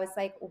moment where I was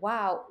like,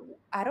 wow,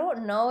 I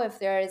don't know if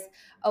there's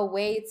a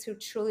way to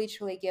truly,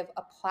 truly give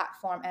a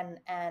platform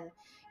and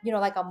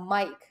like a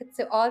mic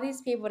to all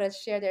these people to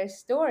share their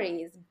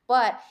stories.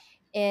 But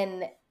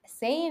in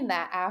saying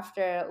that,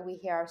 after we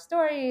hear our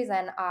stories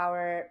and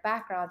our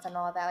backgrounds and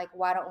all that, like,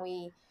 why don't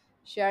we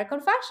share a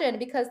confession?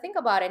 Because think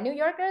about it, New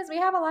Yorkers, we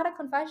have a lot of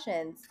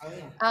confessions. Oh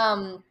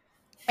yeah.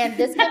 And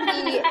this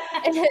can be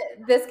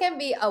this can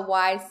be a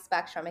wide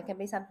spectrum. It can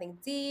be something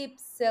deep,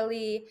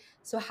 silly.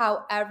 So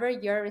however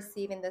you're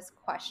receiving this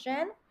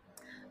question,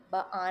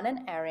 but on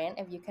and Erin,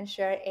 if you can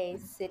share a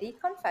city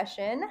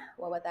confession,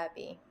 what would that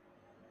be?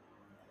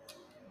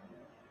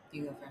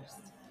 You go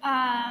first.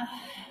 I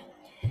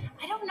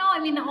don't know. I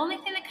mean, the only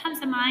thing that comes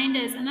to mind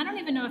is, and I don't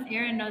even know if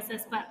Erin knows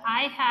this, but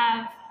I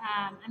have,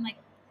 I'm like,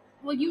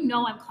 well,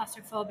 I'm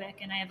claustrophobic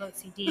and I have I was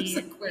OCD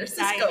and like, where's this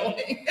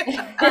anxiety. going?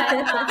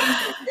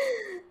 But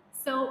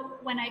so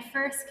when I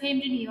first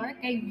came to New York,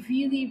 I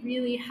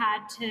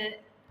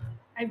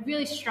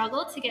really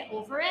struggled to get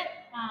over it,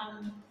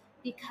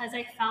 because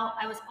I felt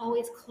I was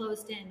always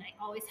closed in. I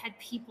always had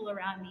people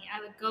around me.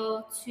 I would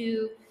go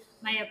to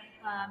my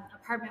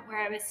apartment where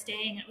I was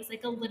staying. It was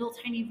like a little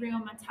tiny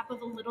room on top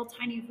of a little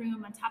tiny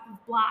room on top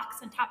of blocks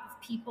on top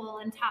of people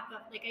on top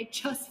of, like, I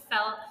just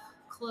felt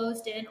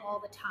closed in all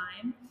the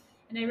time.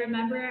 And I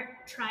remember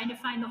trying to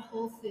find the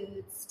Whole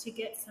Foods to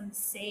get some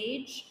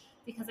sage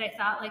because I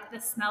thought like the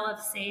smell of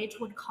sage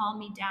would calm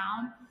me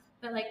down.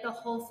 But like the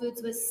Whole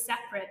Foods was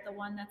separate, the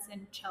one that's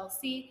in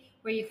Chelsea,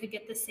 where you could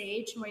get the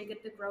sage and where you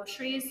get the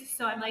groceries.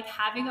 So I'm like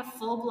having a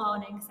full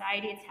blown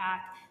anxiety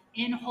attack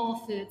in Whole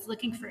Foods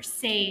looking for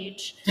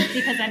sage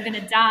because I'm going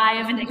to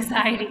die of an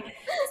anxiety.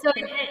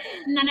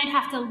 And then I'd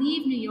have to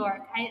leave New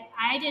York.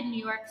 I did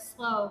New York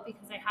slow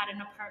because I had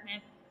an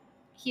apartment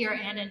here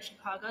and in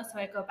Chicago, so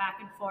I go back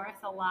and forth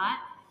a lot.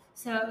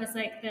 So it was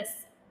like this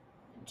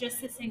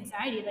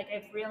anxiety. Like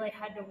I've really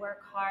had to work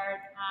hard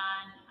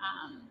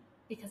on,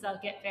 because I'll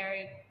get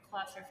very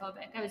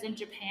claustrophobic. I was in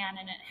Japan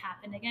and it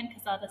happened again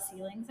because all the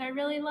ceilings are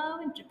really low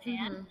in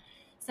Japan. Hmm.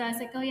 So I was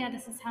like, oh yeah,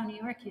 this is how New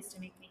York used to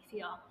make me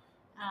feel.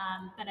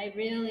 But I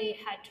really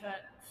had to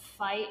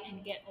fight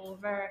and get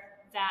over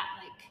that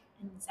like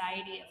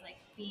anxiety of like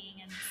being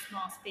in a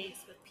small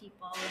space with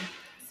people and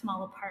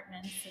small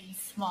apartments and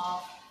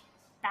small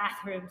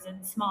bathrooms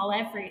and small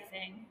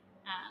everything.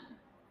 Um,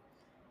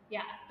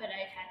 yeah, but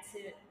I had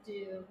to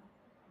do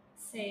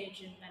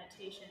sage and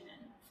meditation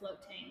and float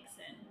tanks,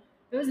 and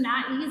it was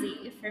not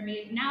easy for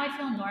me. Now I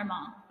feel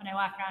normal when I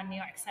walk around New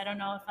York, so I don't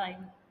know if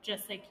I'm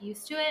just like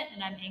used to it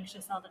and I'm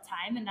anxious all the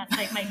time and that's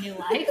like my new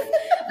life,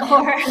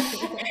 or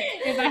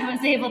if I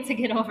was able to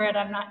get over it,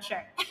 I'm not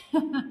sure.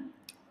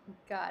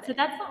 Got So it.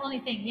 that's the only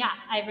thing. Yeah,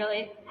 I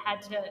really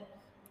had to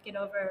get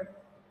over.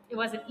 It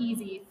wasn't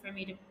easy for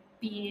me to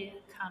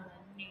become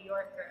a New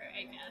Yorker,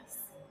 I guess.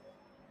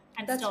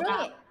 I'm That's still not,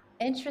 really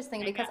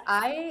interesting I because guess.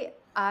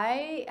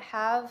 I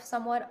have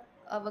somewhat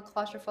of a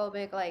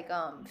claustrophobic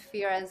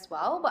fear as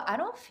well, but I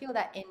don't feel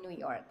that in New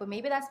York. But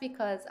maybe that's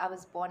because I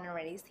was born and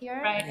raised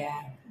here. Right.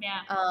 Yeah.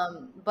 Yeah.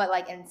 But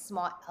like in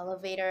small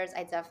elevators,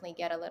 I definitely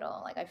get a little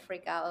like I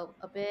freak out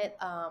a bit.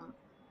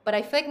 But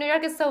I feel like New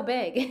York is so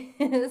big.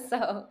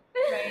 So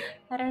Right.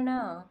 I don't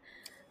know.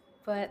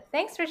 But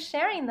thanks for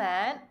sharing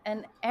that.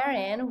 And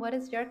Erin, what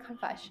is your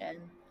confession?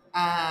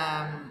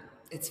 Um,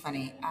 it's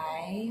funny.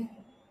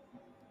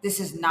 This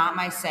is not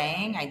my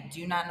saying. I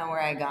do not know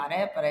where I got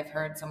it, but I've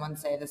heard someone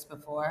say this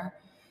before.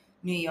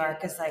 New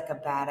York is like a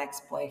bad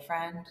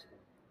ex-boyfriend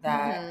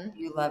that Mm-hmm.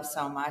 you love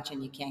so much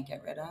and you can't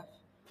get rid of.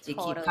 You keep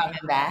coming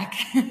Totally. back.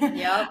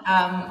 Yep.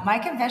 My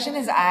confession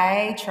is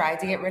I tried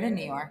to get rid of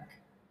New York.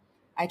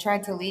 I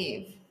tried to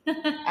leave. I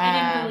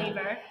didn't believe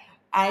Um, her.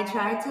 I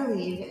tried to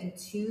leave in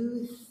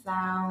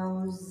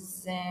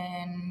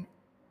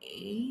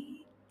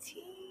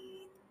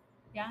 2018,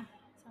 Yeah.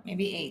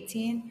 maybe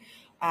 18.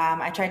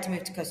 I tried to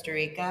move to Costa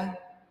Rica.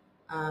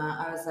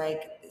 I was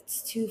like,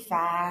 it's too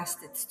fast,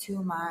 it's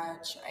too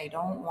much, I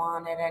don't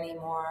want it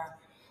anymore.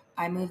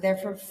 I moved there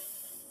for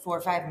 4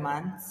 or 5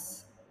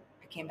 months.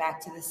 I came back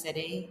to the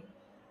city,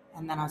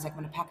 and then I was like, I'm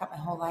gonna pack up my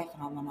whole life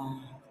and I'm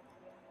gonna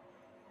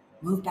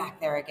move back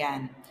there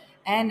again.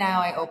 And now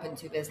I open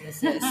two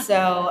businesses.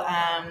 So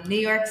New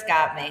York's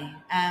got me.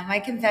 My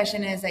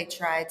confession is I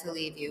tried to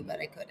leave you, but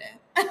I couldn't.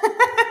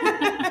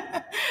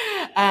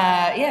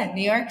 Yeah,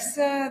 New York's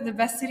the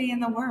best city in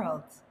the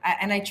world.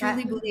 And I I,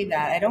 truly believe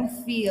that. I don't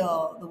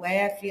feel the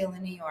way I feel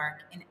in New York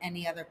in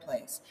any other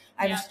place.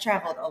 I've Yeah. just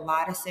traveled a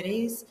lot of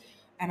cities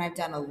and I've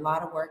done a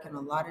lot of work in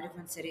a lot of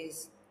different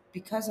cities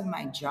because of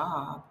my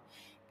job.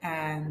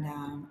 And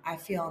I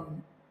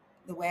feel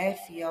the way I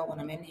feel when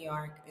I'm in New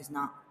York is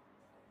not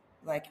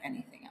like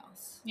anything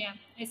else. Yeah.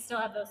 I still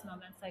have those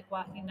moments like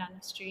walking down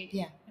the street.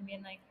 Yeah. I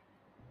mean, like,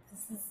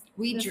 this is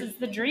We this dr- is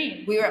the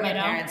dream. we were at my you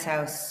know? parents'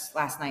 house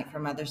last night for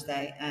Mother's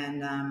Day,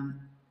 and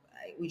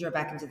we drove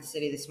back into the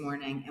city this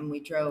morning, and we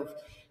drove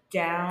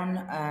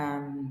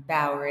down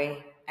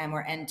Bowery and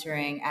we're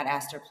entering at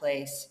Astor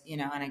Place,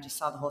 and I just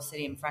saw the whole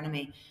city in front of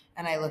me.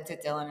 And I looked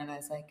at Dylan and I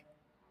was like,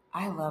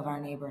 I love our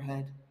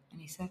neighborhood. And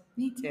he said,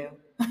 me too.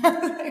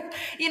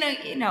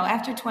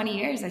 After 20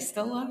 years, I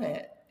still love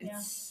it.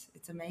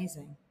 It's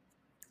amazing.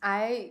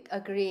 I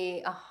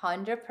agree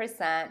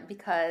 100%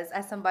 because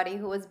as somebody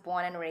who was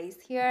born and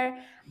raised here,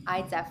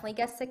 I definitely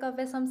get sick of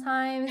it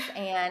sometimes.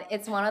 And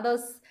it's one of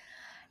those,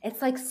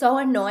 it's like so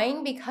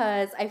annoying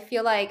because I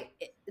feel like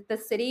the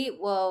city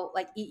will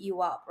like eat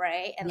you up,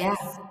 right? And like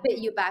Yeah. spit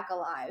you back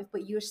alive,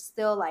 but you're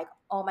still like,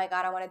 oh my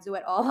God, I want to do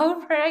it all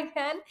over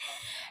again.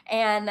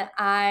 And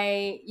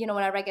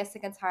whenever I get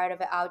sick and tired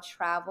of it, I'll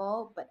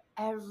travel. But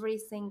every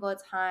single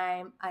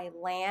time I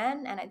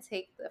land and I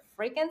take the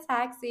freaking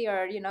taxi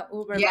or,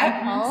 Uber back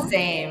Yeah. home,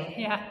 Same.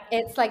 Yeah.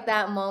 it's like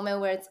that moment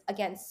where it's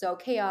again so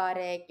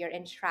chaotic, you're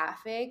in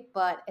traffic,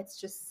 but it's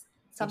just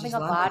You something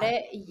just love about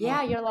it. it.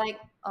 Yeah, you're like,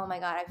 oh my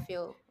God, I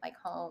feel like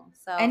home.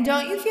 So, And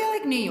don't you feel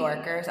like New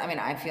Yorkers? I mean,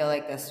 I feel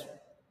like this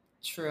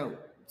true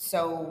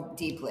so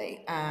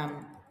deeply.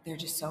 They're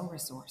just so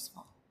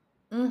resourceful.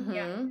 Yeah. mm-hmm.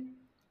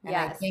 And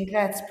I Yes. think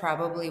that's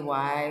probably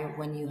why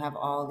when you have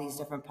all these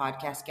different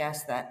podcast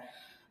guests that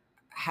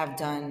have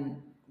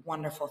done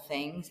wonderful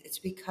things, it's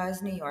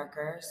because New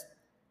Yorkers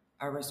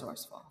are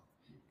resourceful.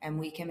 And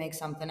we can make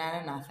something out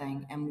of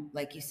nothing. And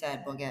like you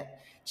said, we'll get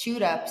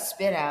chewed up,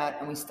 spit out,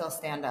 and we still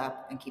stand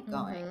up and keep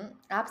going.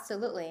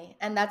 Absolutely.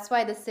 And that's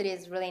why the city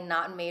is really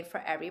not made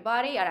for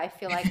everybody. And I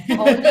feel like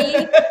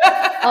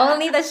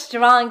only the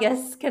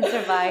strongest can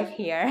survive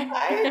here.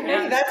 I agree.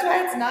 Yeah. That's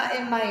why it's not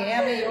in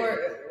Miami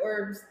or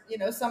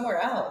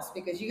somewhere else,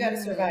 because you got to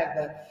Mhm. survive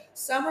the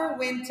summer,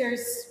 winter,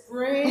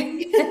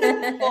 spring,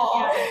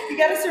 fall. You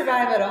got to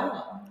survive it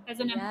all. As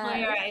an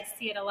employer, Yes. I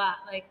see it a lot,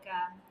 like,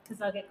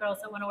 because I'll get girls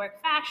that want to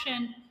work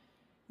fashion,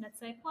 and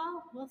it's like,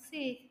 well, we'll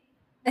see.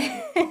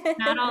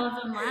 Not all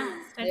of them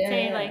last. I'd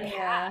say like Yeah.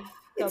 Yeah. half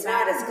go It's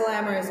not back. as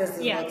glamorous as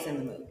it Yeah. looks in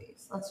the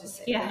movies. Let's just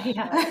say Yeah.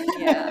 Yeah.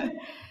 Yeah.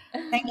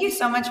 that. Thank you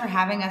so much for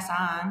having us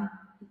on.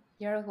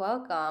 You're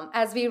welcome.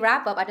 As we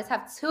wrap up, I just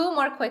have two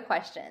more quick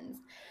questions.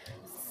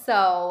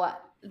 So,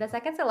 the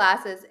second to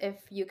last is if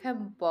you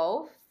can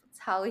both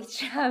tell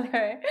each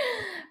other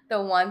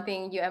the one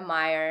thing you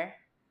admire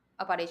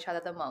about each other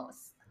the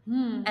most.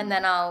 And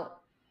then I'll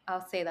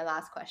say the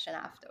last question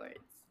afterwards.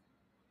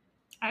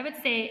 I would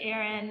say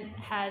Erin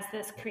has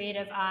this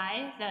creative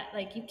eye that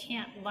like you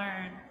can't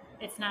learn.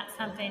 It's not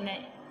something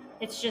that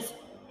it's just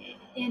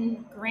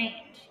ingrained,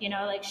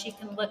 like she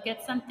can look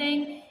at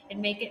something and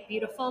make it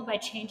beautiful by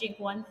changing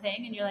one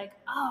thing and you're like,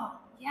 oh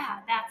yeah,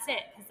 that's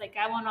it. Because like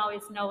I won't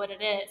always know what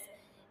it is.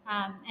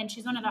 And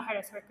she's one of the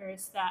hardest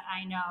workers that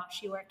I know.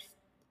 She worked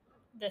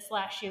this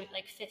last shoot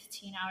like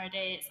 15-hour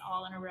days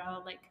all in a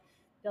row, like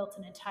built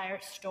an entire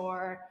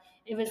store.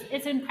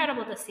 It's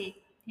incredible to see,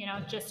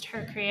 just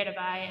her creative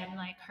eye and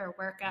like her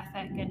work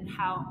ethic and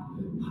how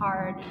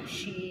hard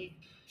she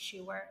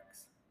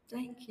works.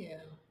 Thank you.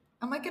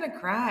 I'm like gonna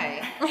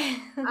cry.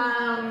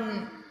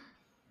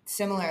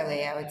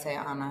 Similarly, I would say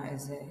Anna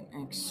is an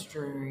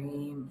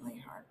extremely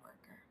hard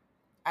worker.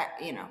 I,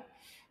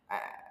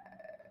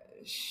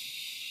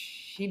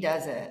 she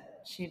does it.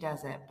 She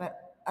does it.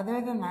 But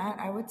other than that,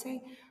 I would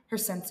say her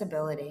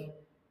sensibility,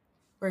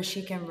 where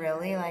she can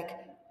really like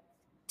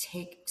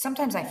take.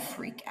 Sometimes I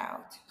freak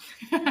out.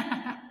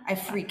 I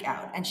freak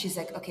out, and she's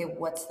like, "Okay,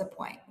 what's the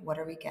point? What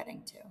are we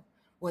getting to?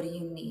 What do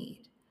you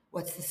need?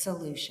 What's the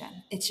solution?"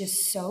 It's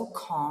just so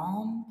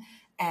calm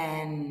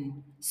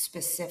and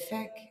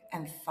specific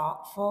and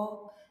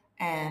thoughtful,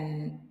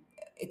 and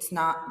it's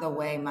not the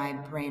way my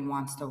brain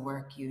wants to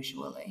work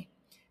usually.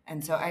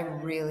 And so I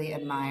really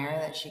admire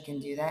that she can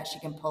do that. She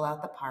can pull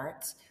out the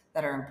parts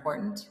that are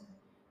important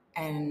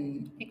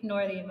and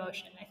Ignore the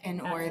emotion. I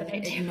think that's what I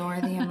do.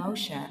 ignore the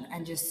emotion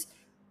and just,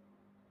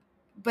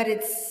 but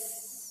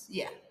it's,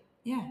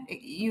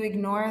 you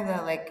ignore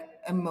the like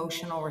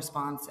emotional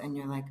response and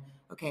you're like,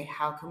 okay,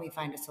 how can we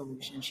find a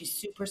solution? She's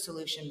super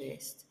solution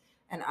based.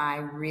 And I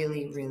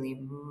really, really,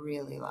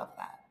 really love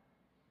that.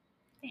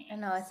 I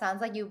know it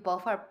sounds like you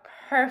both are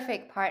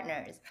perfect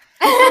partners.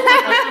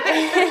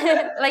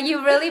 Like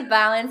you really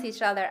balance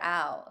each other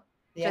out.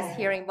 Just Yeah.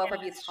 hearing both Yeah,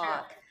 of you it's true.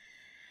 talk.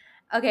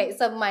 Okay,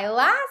 so my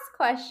last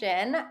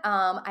question,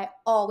 I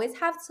always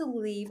have to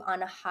leave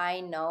on a high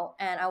note,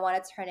 and I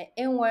want to turn it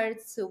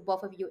inwards to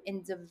both of you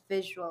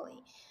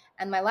individually.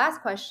 And my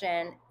last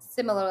question,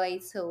 similarly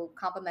to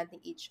complimenting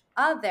each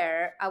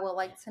other, I would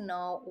like to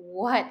know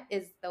what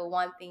is the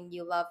one thing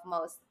you love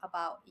most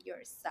about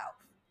yourself?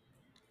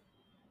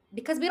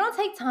 Because we don't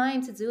take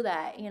time to do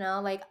that,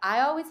 like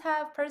I always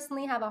have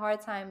personally have a hard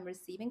time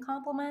receiving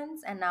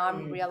compliments, and now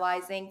I'm Mm.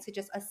 realizing to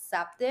just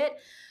accept it.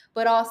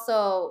 But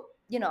also,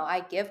 I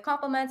give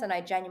compliments and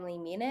I genuinely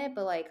mean it,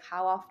 but like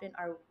how often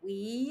are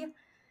we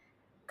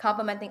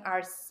complimenting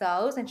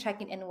ourselves and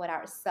checking in with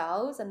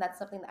ourselves? And that's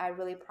something that I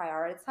really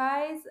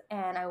prioritize,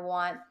 and I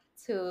want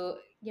to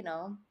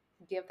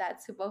give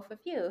that to both of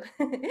you.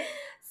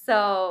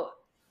 So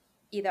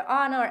either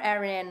Anna or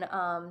Erin,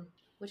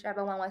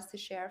 whichever one wants to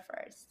share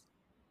first.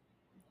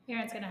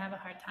 Erin's going to have a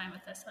hard time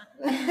with this one.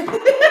 I'm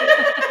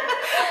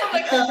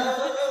like,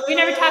 We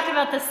never talked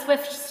about the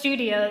Swift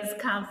Studios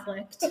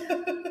conflict.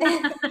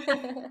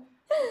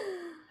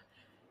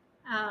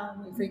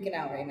 I'm freaking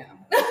out right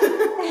now.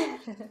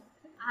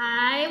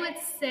 I would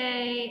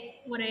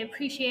say what I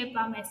appreciate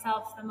about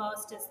myself the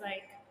most is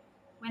like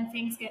when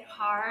things get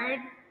hard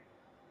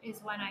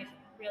is when I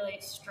really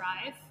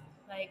strive.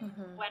 Like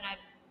when I've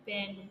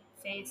been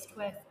faced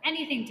with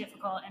anything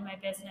difficult in my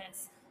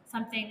business,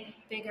 something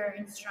bigger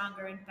and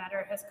stronger and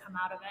better has come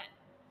out of it.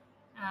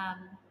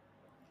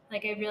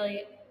 Like I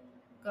really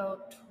go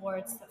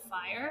towards the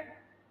fire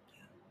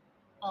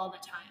all the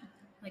time.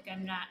 Like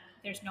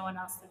there's no one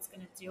else that's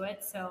going to do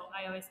it. So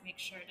I always make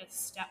sure to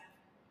step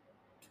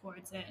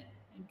towards it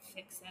and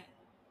fix it.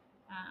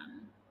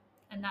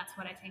 And that's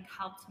what I think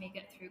helped me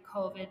get through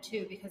COVID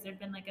too, because there'd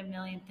been like a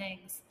million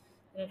things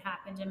that had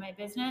happened in my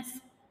business,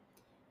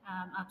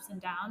 ups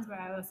and downs,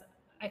 where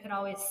I could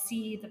always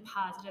see the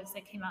positives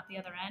that came out the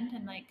other end.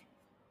 And like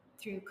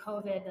through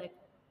COVID, like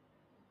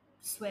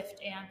Swift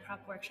and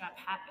Prep Workshop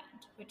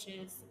happened, which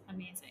is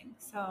amazing.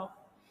 So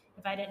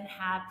if I didn't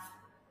have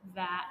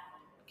that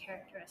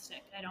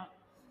characteristic, I don't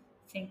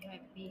think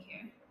I'd be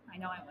here. I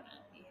know I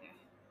wouldn't be here.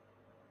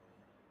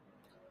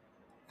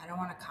 I don't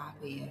want to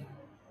copy you.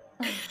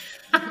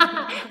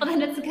 Well,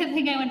 then it's a good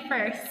thing I went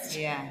first.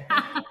 Yeah.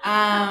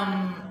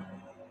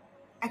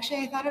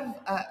 Actually, I thought of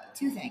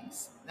two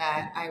things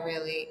that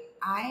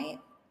I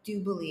do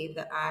believe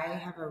that I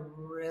have a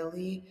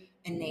really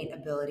innate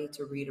ability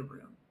to read a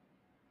room.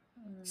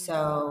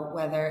 So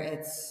whether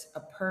it's a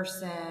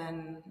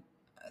person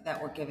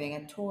that we're giving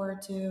a tour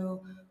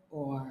to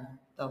or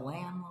the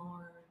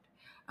landlord,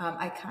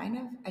 I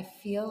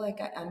feel like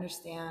I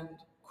understand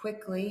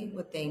quickly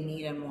what they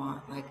need and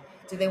want. Like,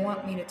 do they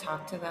want me to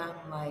talk to them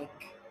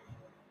like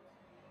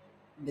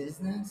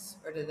business,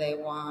 or do they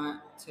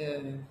want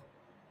to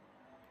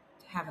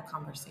have a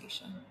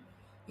conversation?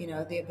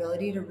 The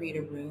ability to read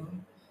a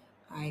room,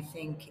 I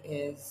think,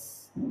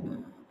 is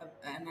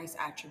a nice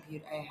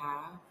attribute I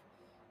have,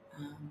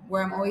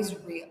 where I'm always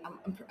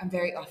I'm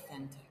very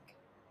authentic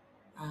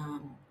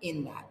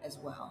in that as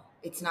well.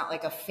 It's not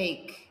like a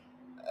fake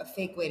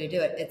way to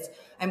do it.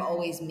 I'm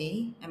always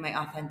me, and my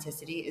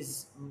authenticity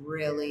is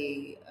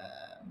really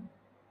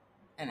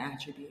an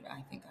attribute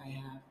I think I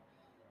have.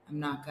 I'm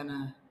not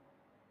gonna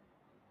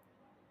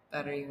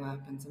butter you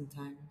up, and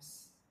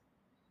sometimes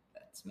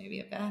that's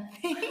maybe a bad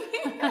thing.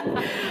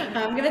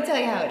 I'm gonna tell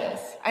you how it is.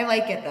 I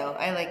like it though.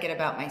 I like it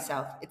about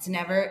myself. It's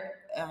never,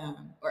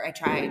 or I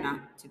try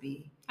not to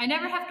be. I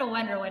never have to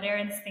wonder what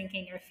Erin's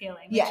thinking or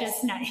feeling, which Yes.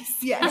 is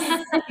nice.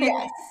 Yes,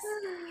 yes.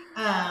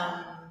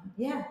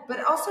 Yeah,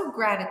 but also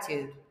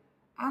gratitude.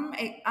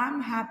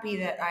 I'm happy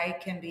that I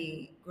can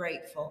be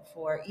grateful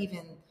for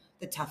even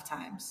the tough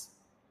times.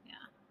 Yeah.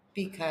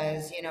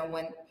 Because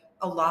when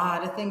a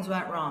lot of things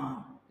went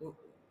wrong,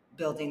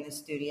 building the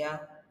studio,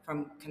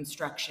 from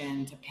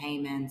construction to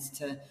payments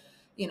to,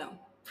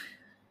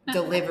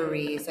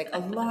 deliveries, like a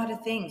lot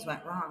of things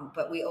went wrong,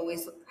 but we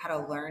always had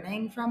a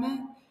learning from it.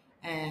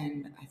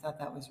 And I thought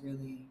that was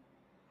really,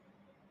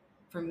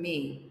 for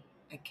me,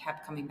 I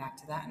kept coming back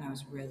to that, and I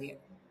was really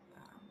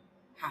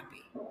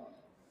happy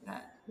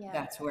that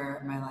that's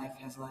where my life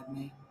has led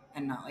me,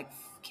 and not like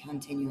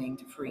continuing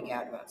to freak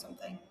out about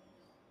something.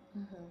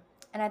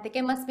 And I think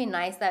it must be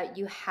nice that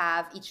you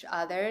have each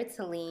other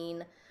to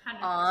lean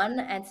 100%.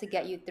 on and to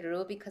get you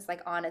through, because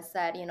like Anna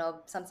said,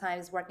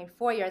 sometimes working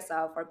for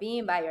yourself or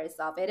being by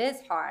yourself, it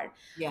is hard.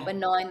 Yeah. But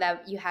knowing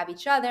that you have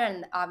each other,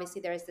 and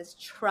obviously there's this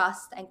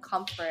trust and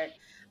comfort,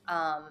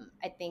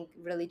 I think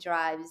really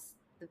drives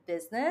the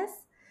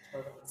business.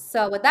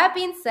 So with that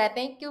being said,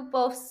 thank you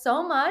both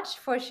so much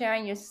for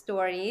sharing your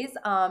stories.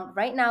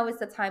 Right now is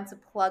the time to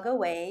plug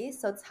away.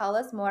 So tell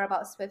us more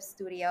about Swift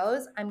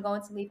Studios. I'm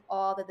going to leave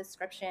all the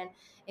description,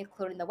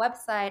 including the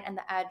website and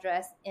the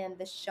address, in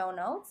the show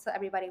notes. So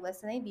everybody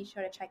listening, be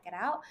sure to check it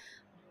out.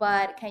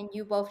 But can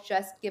you both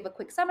just give a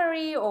quick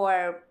summary,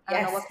 or I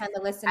don't know what kind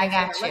of listeners I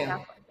got you're you.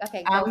 looking out for?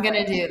 Okay, I'm going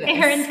to do this.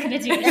 Erin's going to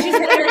do it. She's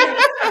literally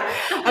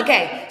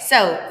Okay,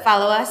 so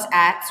follow us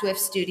at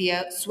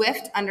Swift_Studios.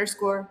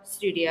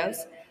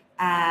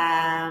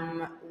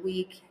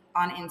 Week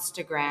on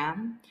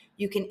Instagram.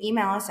 You can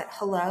email us at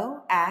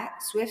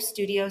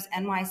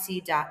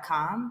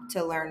hello@swiftstudiosnyc.com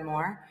to learn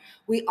more.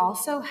 We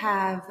also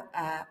have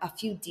a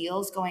few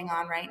deals going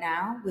on right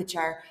now, which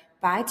are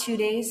buy 2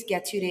 days,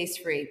 get 2 days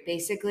free.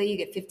 Basically, you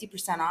get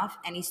 50% off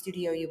any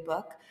studio you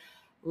book.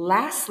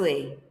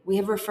 Lastly, we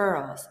have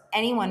referrals.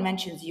 Anyone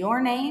mentions your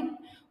name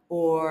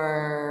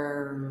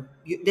or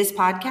this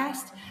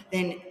podcast,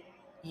 then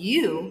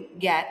you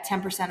get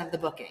 10% of the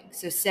booking.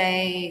 So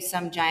say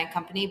some giant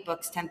company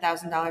books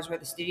 $10,000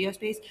 worth of studio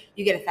space,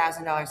 you get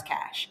 $1,000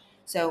 cash.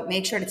 So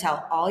make sure to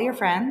tell all your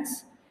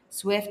friends.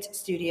 Swift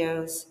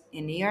Studios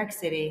in New York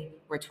City.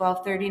 We're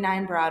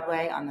 1239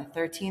 Broadway on the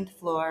 13th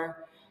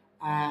floor.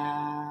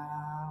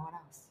 What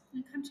else?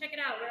 Come check it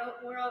out.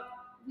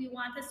 We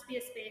want this to be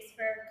a space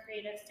for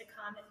creatives to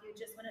come. If you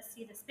just want to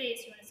see the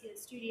space, you want to see the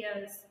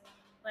studios,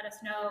 let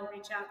us know,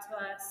 reach out to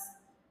us.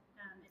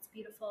 It's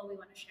beautiful. We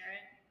want to share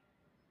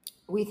it.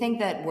 We think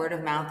that word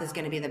of mouth is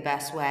going to be the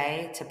best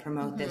way to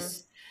promote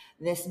Mm-hmm.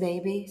 this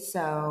baby.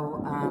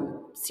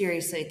 So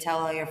seriously, tell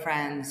all your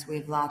friends. We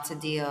have lots of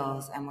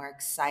deals, and we're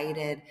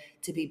excited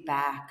to be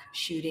back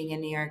shooting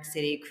in New York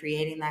City,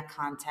 creating that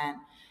content.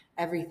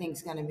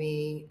 Everything's going to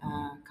be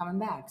coming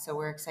back, so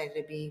we're excited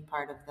to be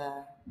part of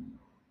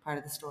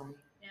the story.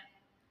 Yeah.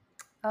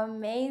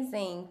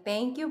 Amazing.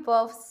 Thank you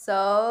both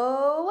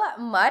so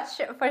much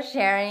for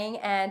sharing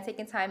and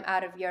taking time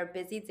out of your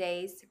busy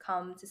days to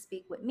come to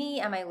speak with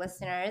me and my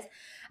listeners.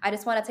 I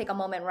just want to take a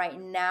moment right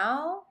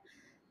now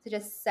to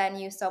just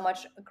send you so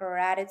much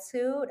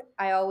gratitude.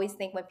 I always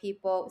think when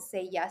people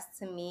say yes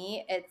to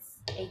me, it's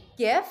a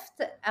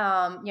gift.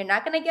 You're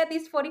not going to get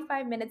these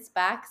 45 minutes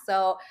back.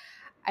 So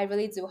I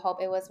really do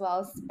hope it was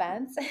well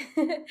spent.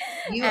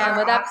 You And are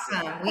with that,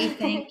 awesome. We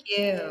thank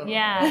you.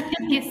 Yeah.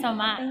 Thank you so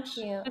much. thank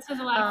you. This was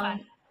a lot of fun.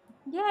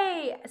 Um,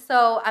 Yay!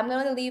 So I'm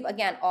going to leave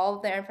again all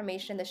of the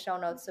information in the show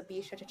notes, so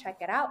be sure to check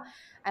it out.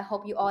 I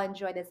hope you all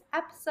enjoy this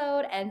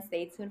episode and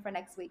stay tuned for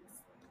next week's.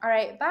 All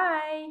right,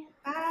 bye.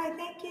 Bye.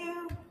 Thank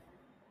you.